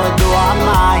count or do I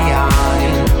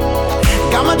mind?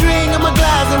 Got my drink, got my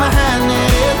glass in my hand,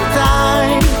 it is the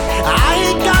time. I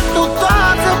ain't got no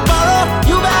thoughts to borrow,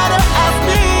 you better ask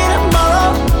me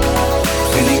tomorrow.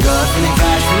 Feeling good, feeling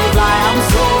flash, feeling fly, I'm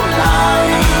so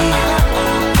alive.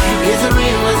 Is it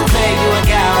real, is it fake, do I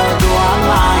count or do I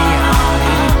mind?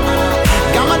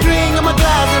 Got my drink, got my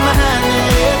glass in my hand,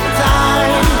 it is the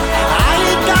time. I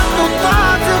ain't got no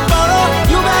thoughts to borrow,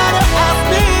 you better ask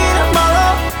me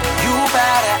tomorrow. You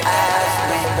better ask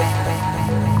me.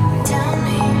 Tell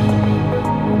me,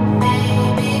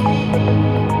 baby.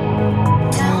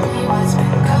 Tell me what's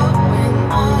been going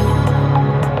on.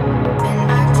 Been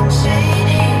acting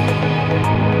shady,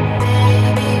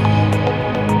 baby.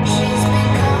 She's been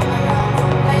coming around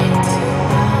for way too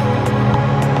long.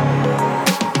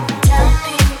 Tell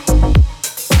me,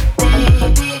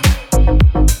 baby.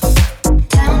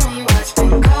 Tell me what's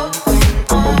been going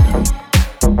on.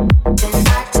 Been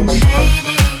acting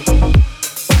shady,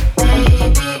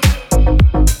 baby.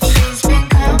 She's been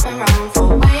coming around for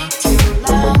way too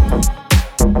long.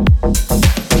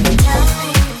 Tell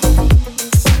me,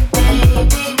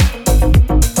 baby.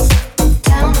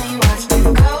 Tell me what's been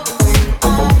going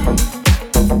on.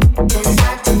 Been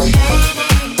acting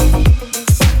shady,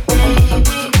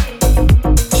 baby.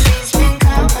 She's been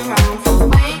coming around for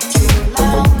way too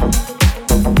long.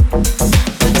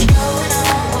 What's going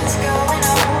on? What's going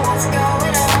on? What's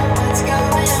going on? What's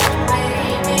going on,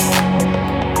 baby?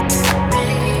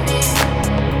 Baby.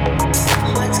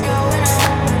 What's going on?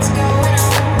 What's going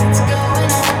on? What's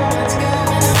going on? What's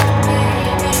going on,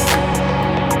 baby?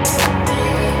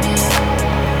 Baby.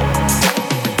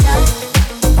 Tell me.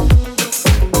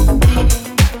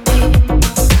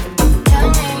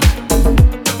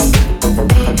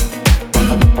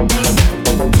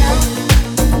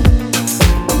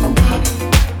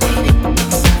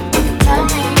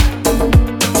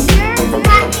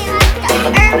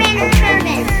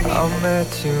 I met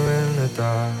you in the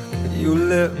dark, you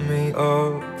lit me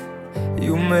up.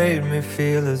 You made me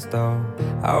feel as though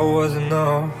I wasn't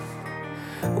enough.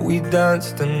 We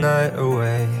danced the night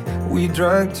away, we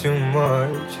drank too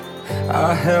much.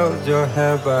 I held your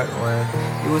hair back when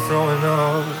you were throwing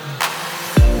up.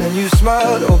 Then you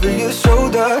smiled over your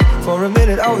shoulder. For a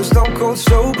minute I was stone cold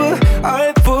sober.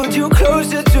 I pulled you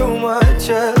closer to my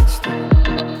chest,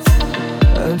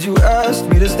 and you asked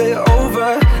me to stay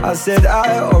over. I said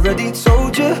I already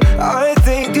told you, I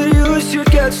think that you should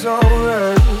get some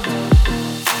rest.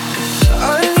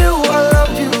 I knew I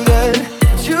loved you then,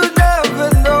 but you'd never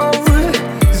know.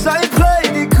 'Cause I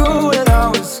played it cool and I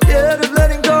was scared of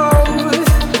letting go.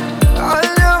 I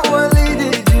know I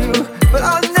needed you, but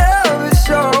I never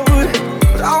showed.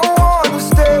 But I wanna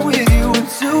stay with you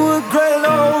until we're grown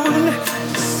old.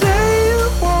 Say you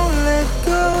won't let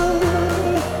go.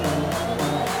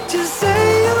 Just say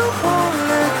you won't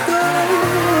let go.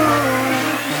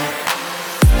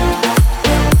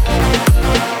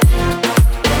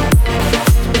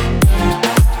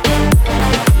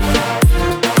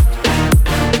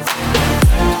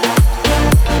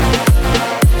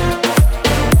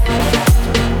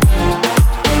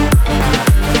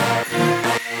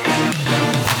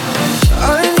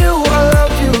 I knew I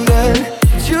loved you then,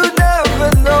 but you'd never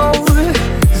know.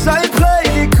 'Cause I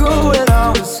played it cool and I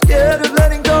was scared of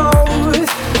letting go.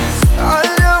 I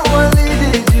know I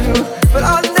needed you, but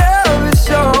I never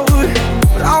showed.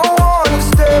 But I wanna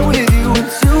stay with you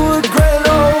until we're grown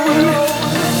old.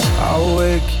 I'll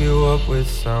wake you up with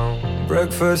some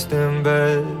breakfast in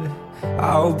bed.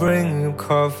 I'll bring you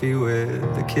coffee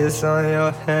with a kiss on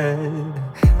your head.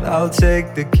 And I'll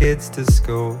take the kids to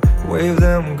school, wave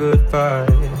them goodbye.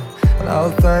 And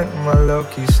I'll thank my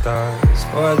lucky stars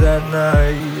for that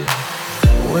night.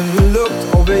 When you looked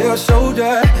over your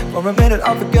shoulder, for a minute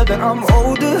I forget that I'm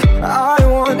older. I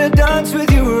wanna dance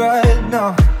with you right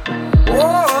now.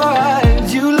 Whoa,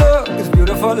 you look as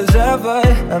beautiful as ever,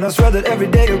 and I swear that every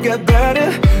day you'll get better.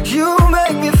 You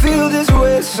make me feel this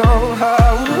way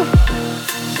somehow.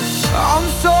 I'm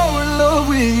so in love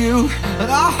with you, and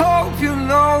I hope you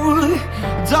know,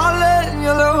 darling,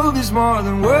 your love is more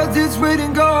than worth its weight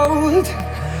in gold.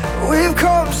 We've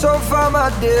come so far, my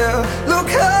dear, look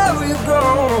how we've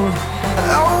grown.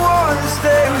 I wanna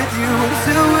stay with you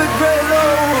until we're gray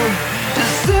old.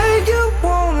 Just say you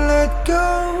won't let go.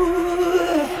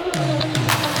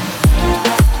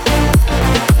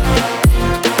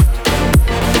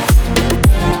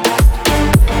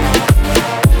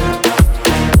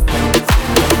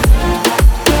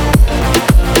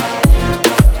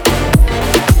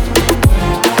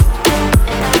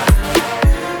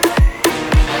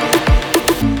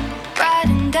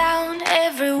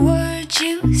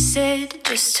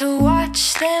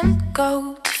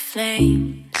 go to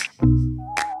flames.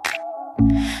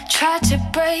 Try to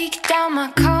break down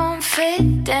my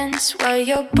confidence while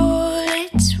your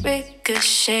bullets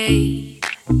ricochet.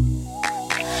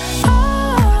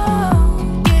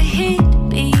 Oh, you hid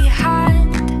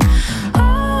behind.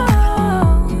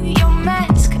 Oh, your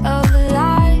mask of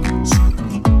lies.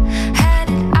 How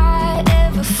did I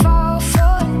ever fall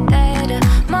for that? A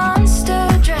monster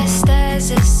dressed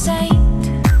as a saint.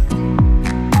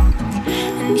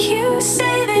 And you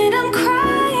say that I'm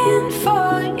crying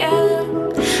for you.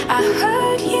 I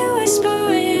heard you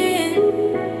whispering.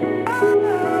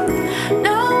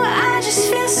 No, I just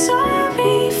feel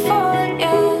sorry for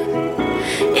you.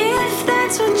 If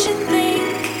that's what you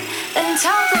think, then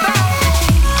talk about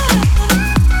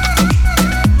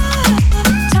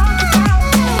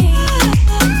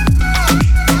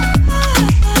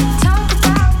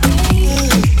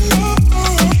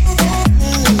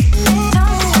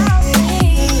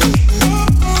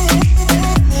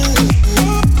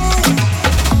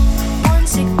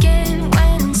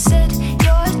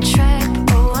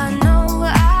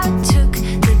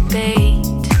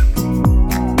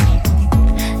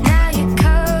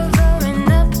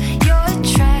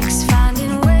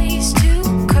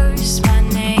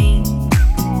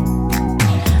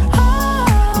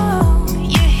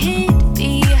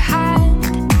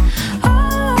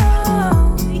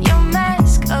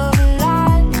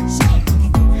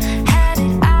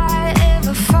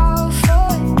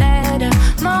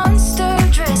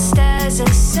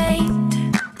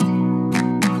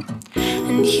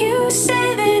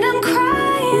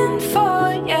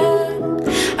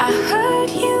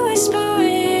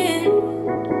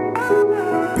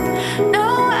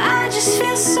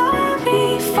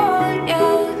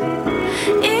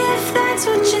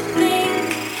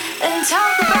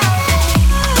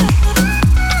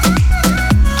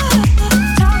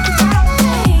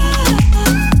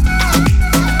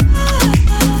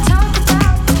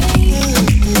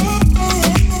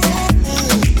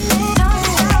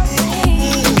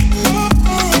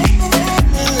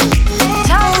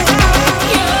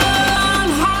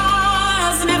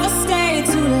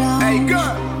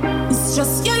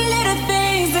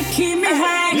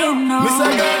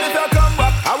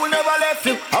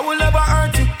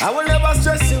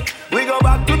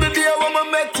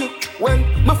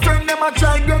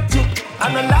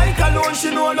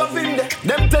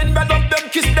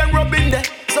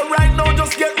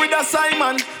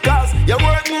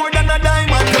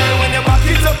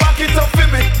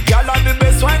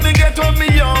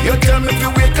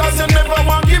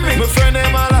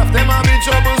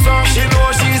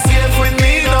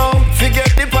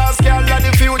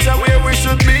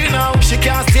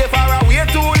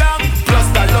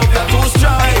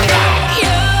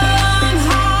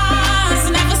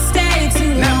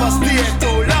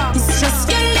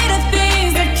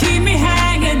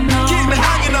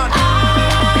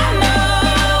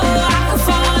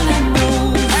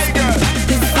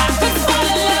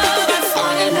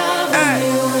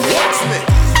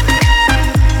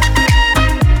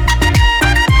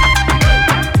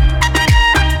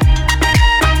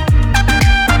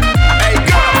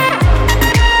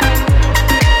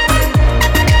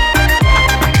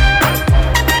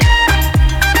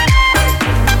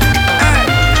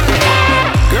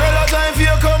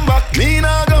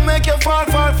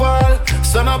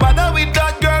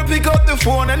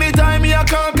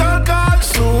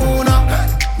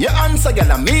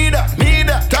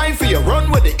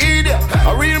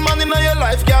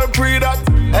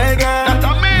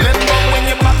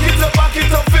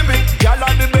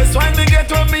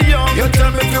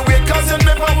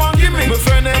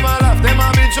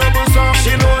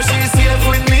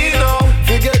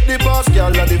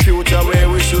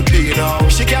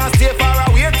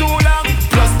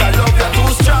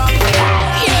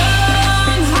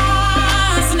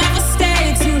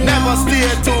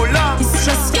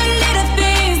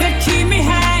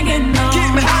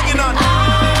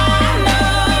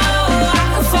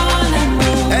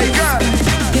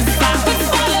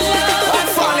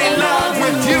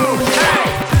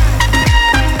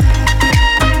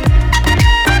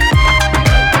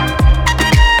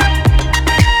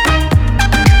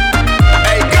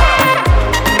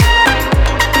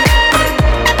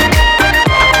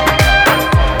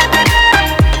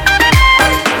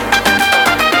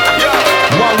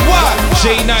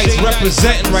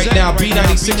Representing right now,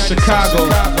 B96 Chicago.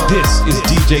 This is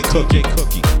DJ Cookie.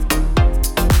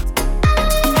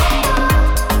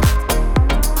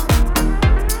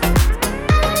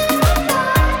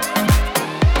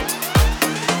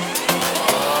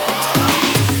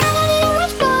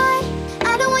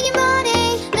 I don't want your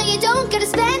money. No, you don't gotta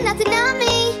spend nothing on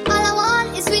me. All I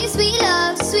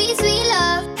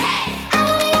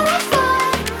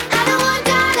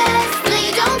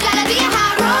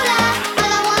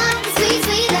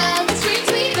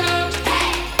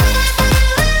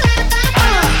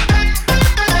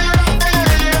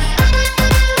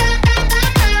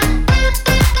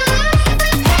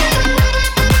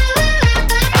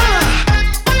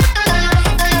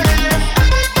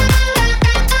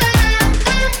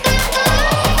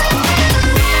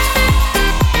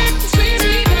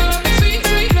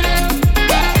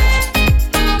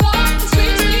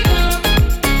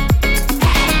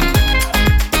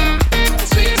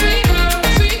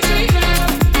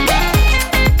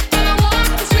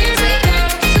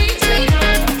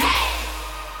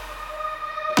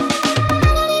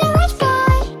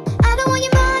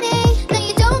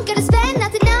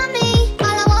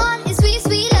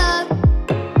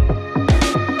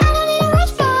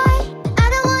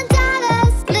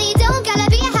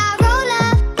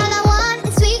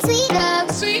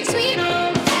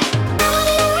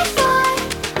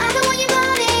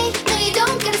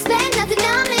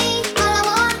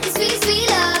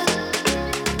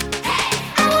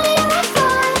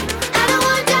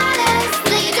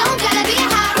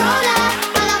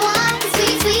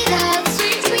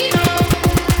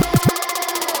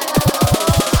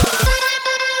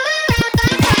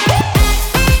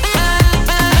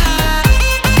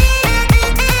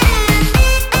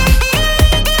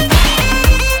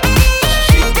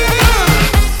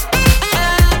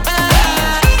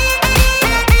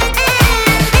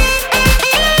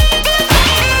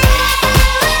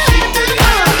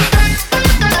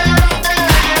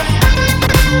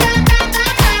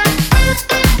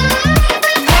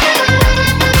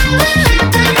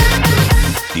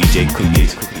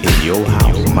your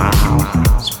house, my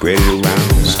house. Spread it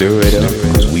around, stir it up,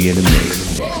 cause we in the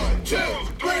mix.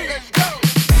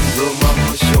 Little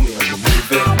mama, show me how you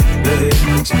move it. Let it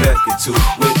put you back into it.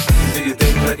 Do you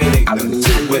think like it ain't nothing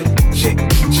to it?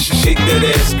 Shake that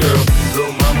ass, girl.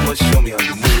 Little mama, show me how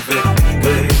you move it.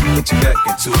 Let it put you back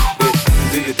into it.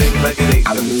 Do you think like it ain't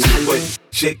nothing to it?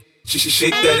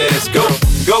 Shake that ass,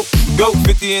 go,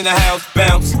 50 in the house,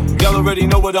 bounce. Y'all already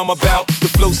know what I'm about. The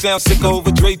flow sounds sick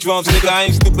over Dre drums, nigga. I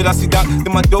ain't stupid, I see Doc,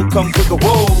 then my dope come quicker.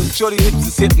 Whoa, shorty hips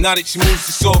is hypnotic, she moves,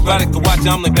 she's so erotic to watch.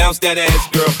 I'm like, bounce that ass,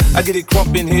 girl. I get it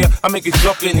crump in here, I make it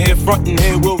jump in here, front in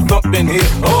here, we'll thump in here.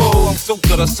 Oh, I'm so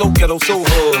gutter, so ghetto, so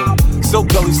hood, so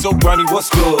gully, so grimy, what's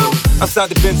good? Outside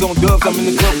the Benz on dubs, I'm in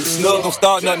the club with the snug. Don't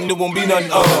start nothing, there won't be nothing.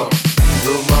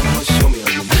 Little mama, show me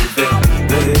how you move it.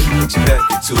 Let it put you back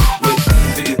into it.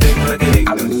 Do you think like it ain't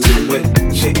nothing to it?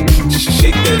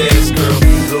 Shake that ass, girl.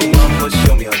 Little mama,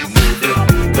 show me how you move it.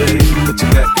 Let it put you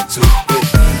back into it.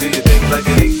 Do you think like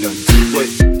it ain't nothing to it?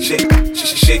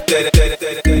 Shake that.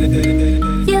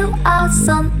 You are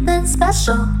something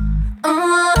special.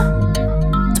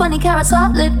 20 karat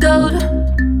solid gold.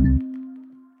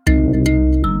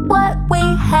 What we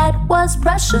had was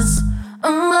precious.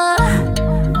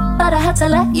 But I had to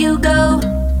let you go.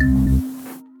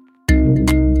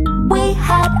 We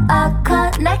had a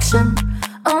connection,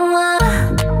 but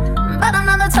I'm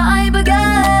not the type of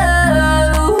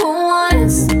girl who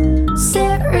wants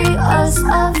serious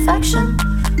affection.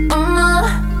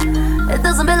 It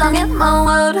doesn't belong in my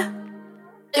world.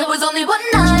 It was only one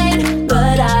night,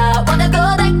 but I wanna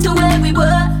go back to where we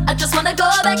were. I just wanna go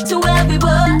back to where we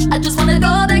were. I just wanna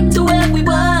go back to where we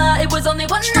were. It was only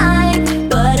one night,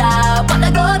 but I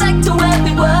wanna go back to where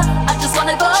we were. I just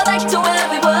wanna go back to where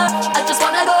we were. I just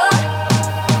wanna go.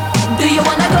 Do you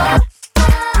wanna go?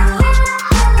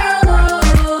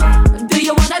 Do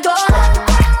you wanna go?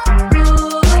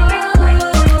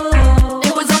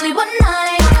 It was only one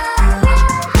night.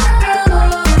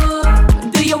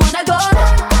 Do you wanna go?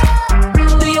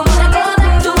 Do you wanna go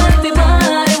back to where we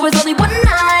were? It was only one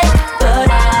night, but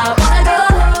I wanna go.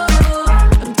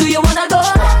 Do you wanna go?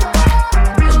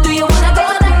 Do you wanna go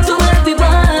back to where we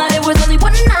were? It was only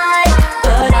one night,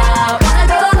 but I wanna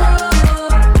go.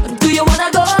 Do you wanna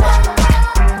go?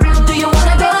 Do you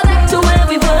wanna go back to where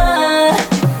we were?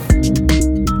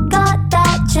 Got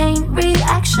that chain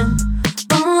reaction.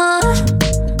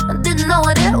 I didn't know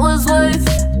what it was worth.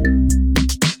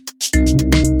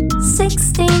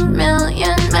 16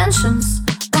 million mentions.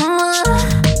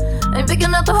 Ain't big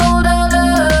enough to hold our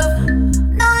love.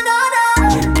 No.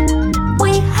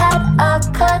 We had a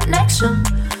connection.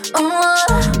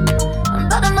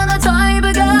 But I'm not the type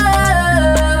of girl.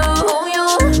 Oh,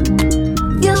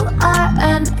 you are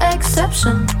an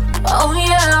exception. Oh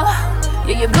yeah,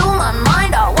 you blew my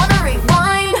mind. I wanna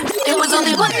rewind. It was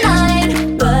only one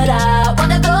night, but I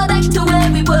wanna go back to where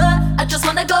we were. I just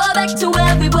wanna go back to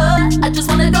where we were. I just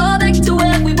wanna go back to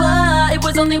where we were. It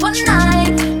was only one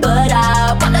night, but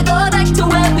I wanna go back to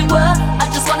where we were. I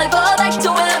just wanna go back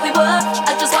to where we were.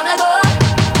 I just wanna go.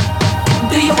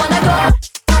 Do you wanna go?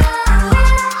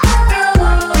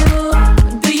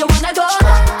 Do you wanna go?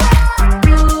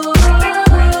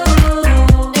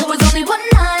 It was only one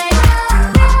night.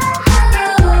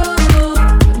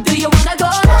 Do you wanna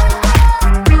go?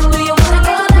 Do you wanna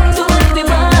go back to where we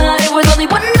were? It was only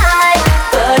one night,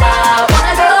 but I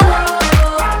wanna go.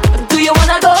 Do you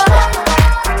wanna go?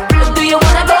 Do you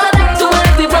wanna go back to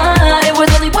where we were? It was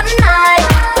only one night,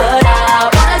 but I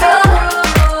wanna go.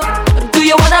 Do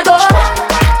you wanna go?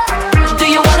 Do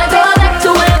you wanna go back to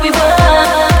where we were?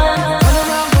 Run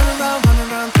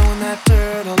around, throwing that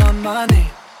dirt all on my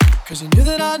name. Cause you knew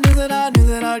that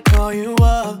I'd call you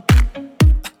up.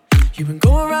 You've been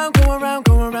going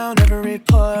around every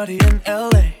party in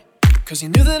LA. Cause you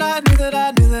knew that I'd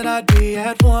be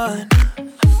at one.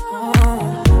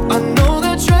 Oh, I know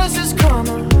that dress is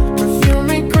karma, perfume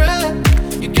regret.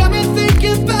 You got me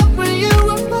thinking about when you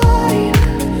were mine.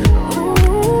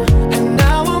 Ooh, and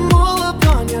now I'm all up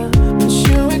on you. What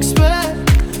you expect?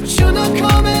 But you're not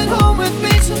coming home with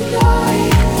me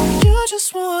tonight. You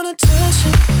just want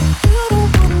attention. You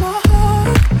don't want my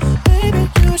heart. Baby,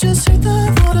 you just hate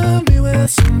the thought of me with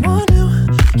someone new.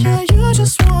 Yeah, you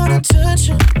just want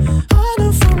attention. I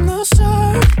knew from the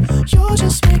start. You're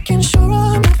just making sure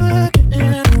I'm never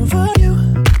getting over you.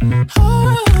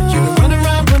 Oh. You run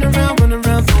around,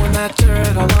 throwing that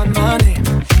dirt all on my name.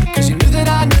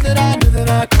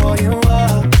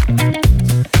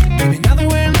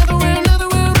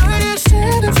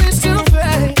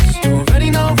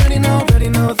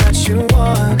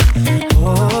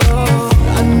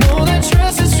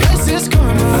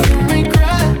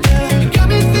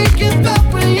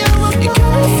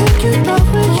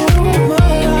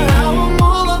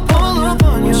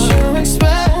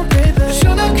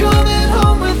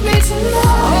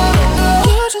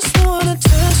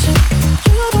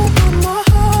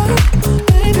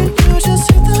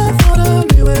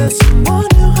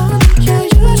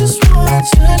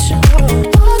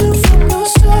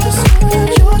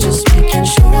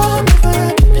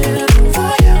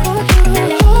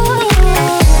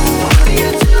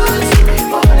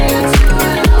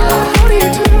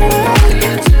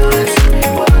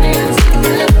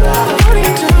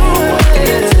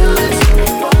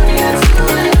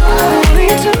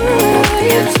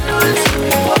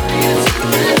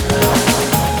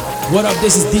 What up,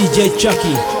 this is DJ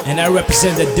Chucky, and I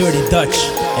represent the Dirty Dutch.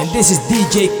 And this is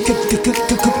DJ Cookie.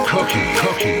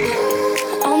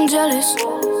 I'm jealous,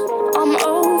 I'm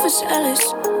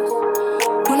overzealous.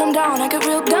 When I'm down, I get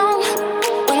real down.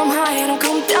 When I'm high, I don't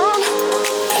come down.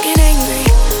 I get angry,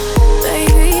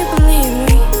 baby, believe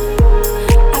me.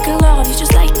 I can love you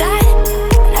just like that,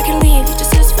 and I can leave you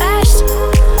just as fast.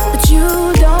 But you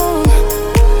don't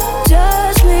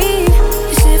judge me,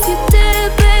 'cause if you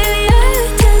did, baby, I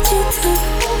would judge you too.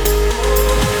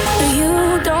 But you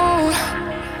don't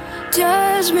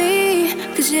judge me,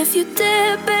 'cause if you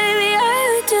did, baby, I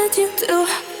would judge you too.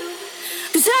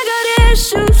 'Cause I got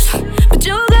issues, but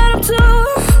you got them too.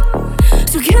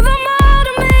 So give them all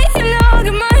to me, and I'll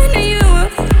give mine to you.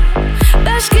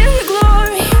 Bask in the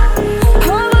glory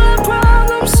of our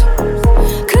problems,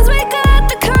 'cause we got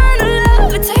the kind of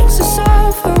love it takes to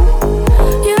solve them.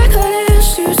 Yeah, I got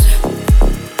issues,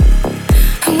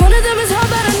 and one of them is how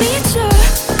bad I need you.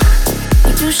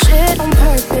 You do shit on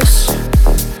purpose.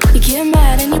 You get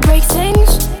mad and you break things.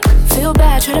 Feel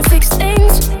bad, try to fix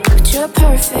things, but you're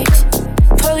perfect.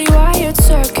 Pearly wired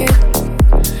circuit,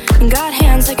 and got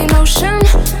hands like an ocean.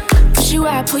 Push you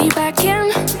out, pull you back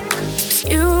in. 'Cause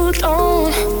you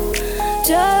don't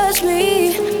judge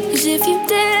me, 'cause if you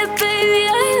did, baby,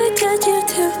 I would judge you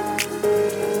too.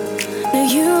 No,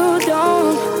 you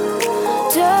don't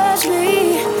judge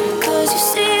me, 'cause you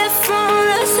see it from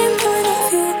the same point of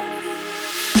view.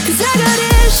 'Cause I got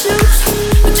issues,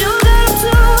 but you got them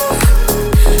too.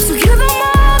 So give them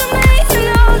all to me, and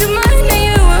I'll give mine to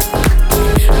you.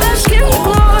 Bask in the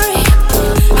glory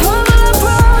of our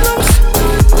problems,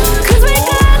 'cause we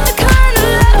got the kind of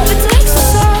love it takes to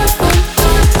solve them.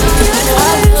 Yeah, I got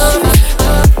issues,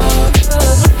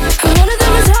 and one of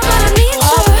them is how bad I need you.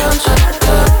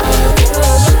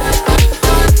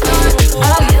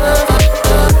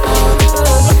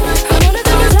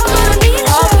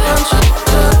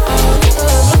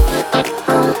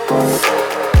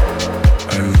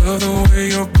 I love the way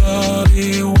your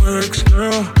body works,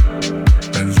 girl.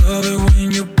 I love it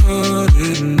when you put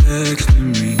it next to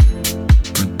me.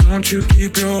 But don't you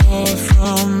keep your heart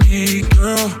from me,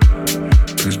 girl.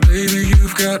 'Cause baby,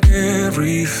 you've got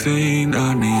everything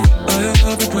I need. I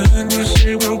love it when you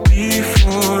say we'll be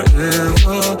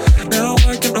forever. Now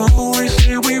I can always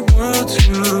say we were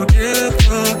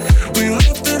together. We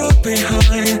left it all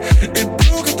behind, it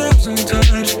broke 1,000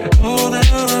 times. All that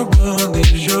I want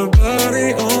is your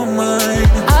body on mine.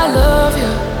 I love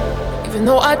you, even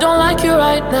though I don't like you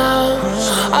right now.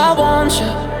 I want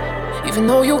you, even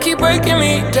though you keep breaking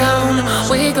me down.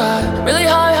 We got really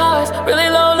high highs, really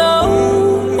low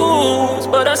lows,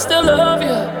 but I still love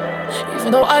you,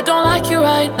 even though I don't like you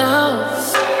right now.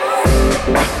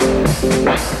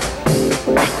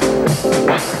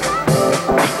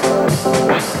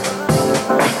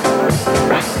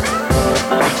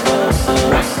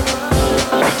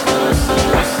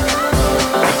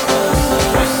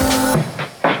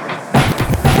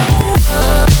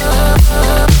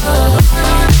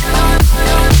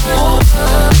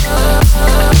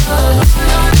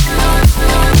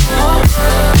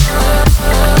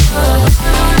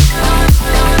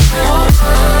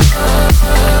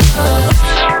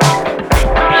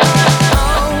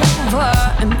 Over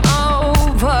and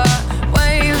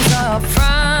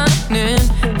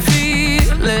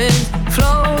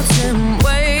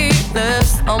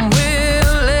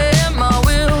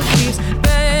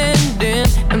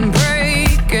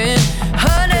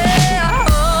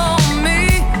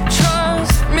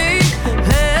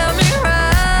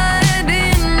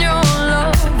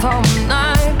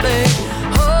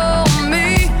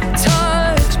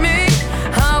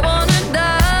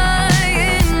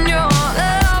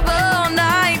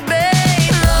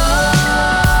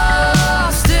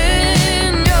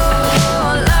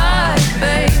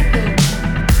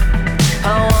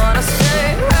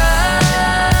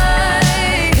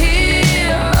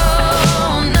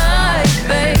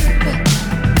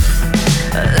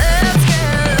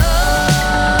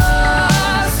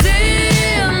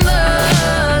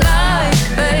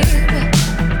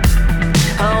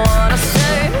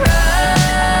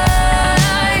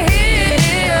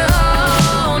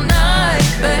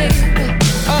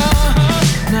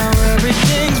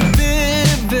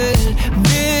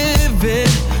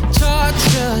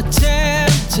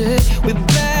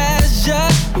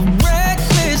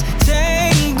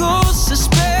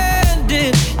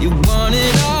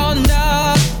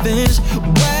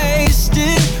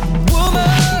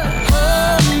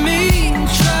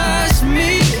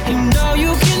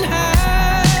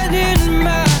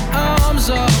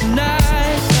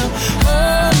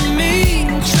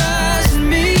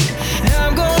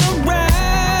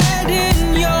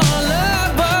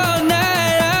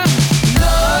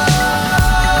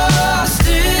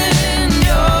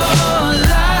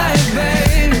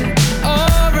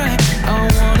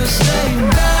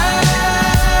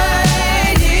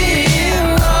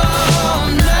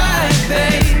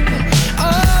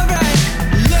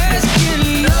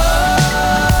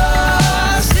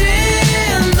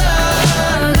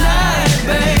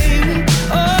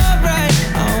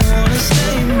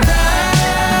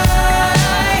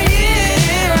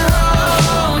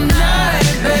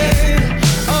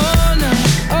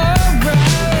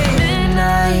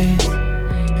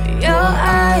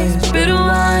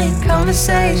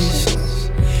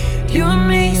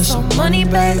money,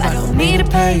 babe, I don't need a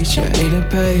paycheck.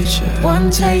 One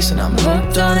taste and I'm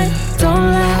hooked on it.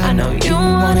 Don't lie, I know you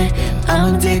want it.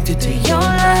 I'm addicted to your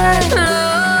light.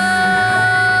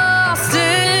 Lost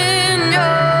in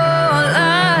your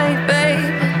light,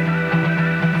 babe.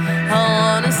 I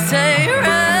wanna stay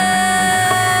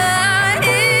right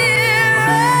here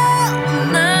all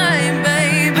night,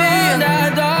 baby.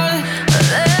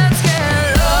 Let's get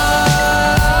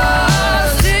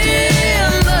lost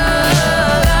in the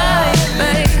light,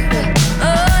 baby.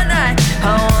 All night, I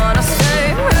wanna stay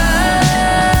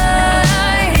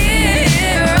right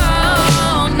here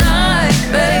all night,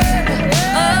 baby.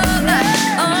 All night,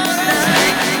 all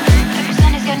night. Every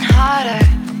Sunday's getting harder,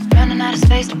 running out of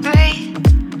space to breathe.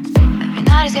 Every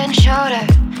night is getting shorter,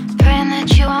 praying that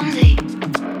you won't leave.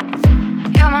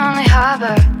 You're my only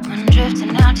harbor when I'm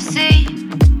drifting out to sea.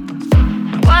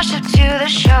 Wash up to the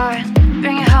shore and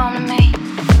bring you home to me.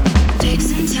 Take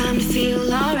some time to feel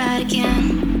alright again.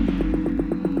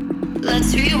 Let's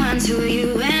rewind to you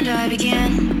and I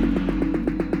begin.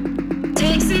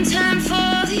 Take some time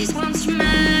for these ones to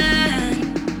mend.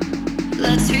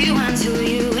 Let's rewind to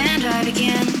you and I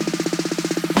begin.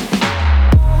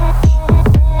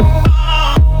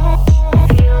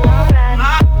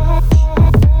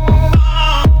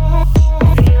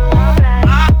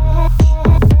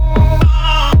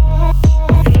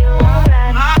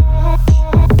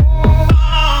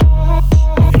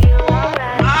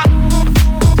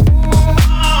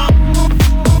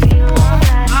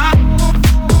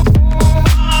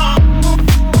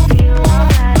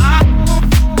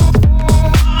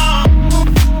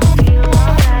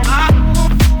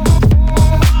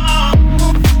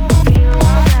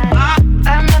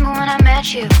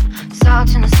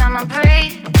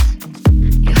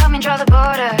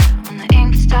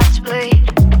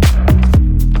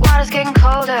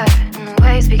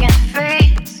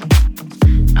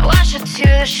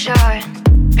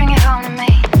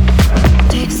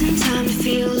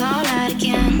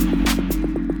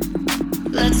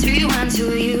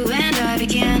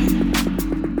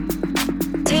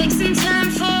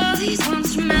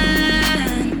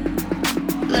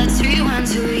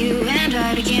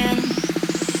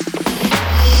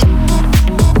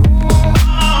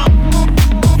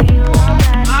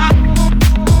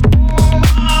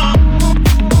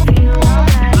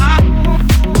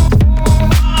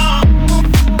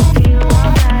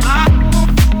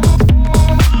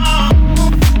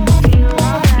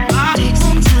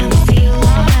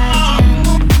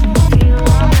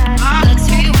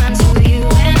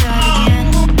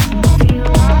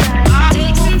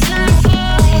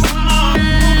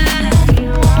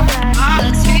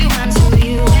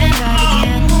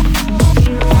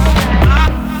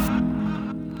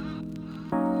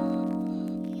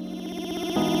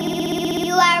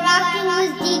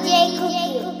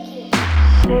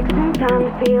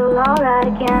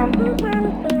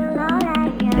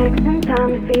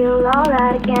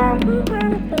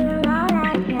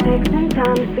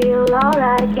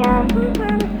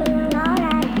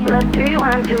 Let's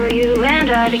rewind to you and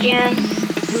I again.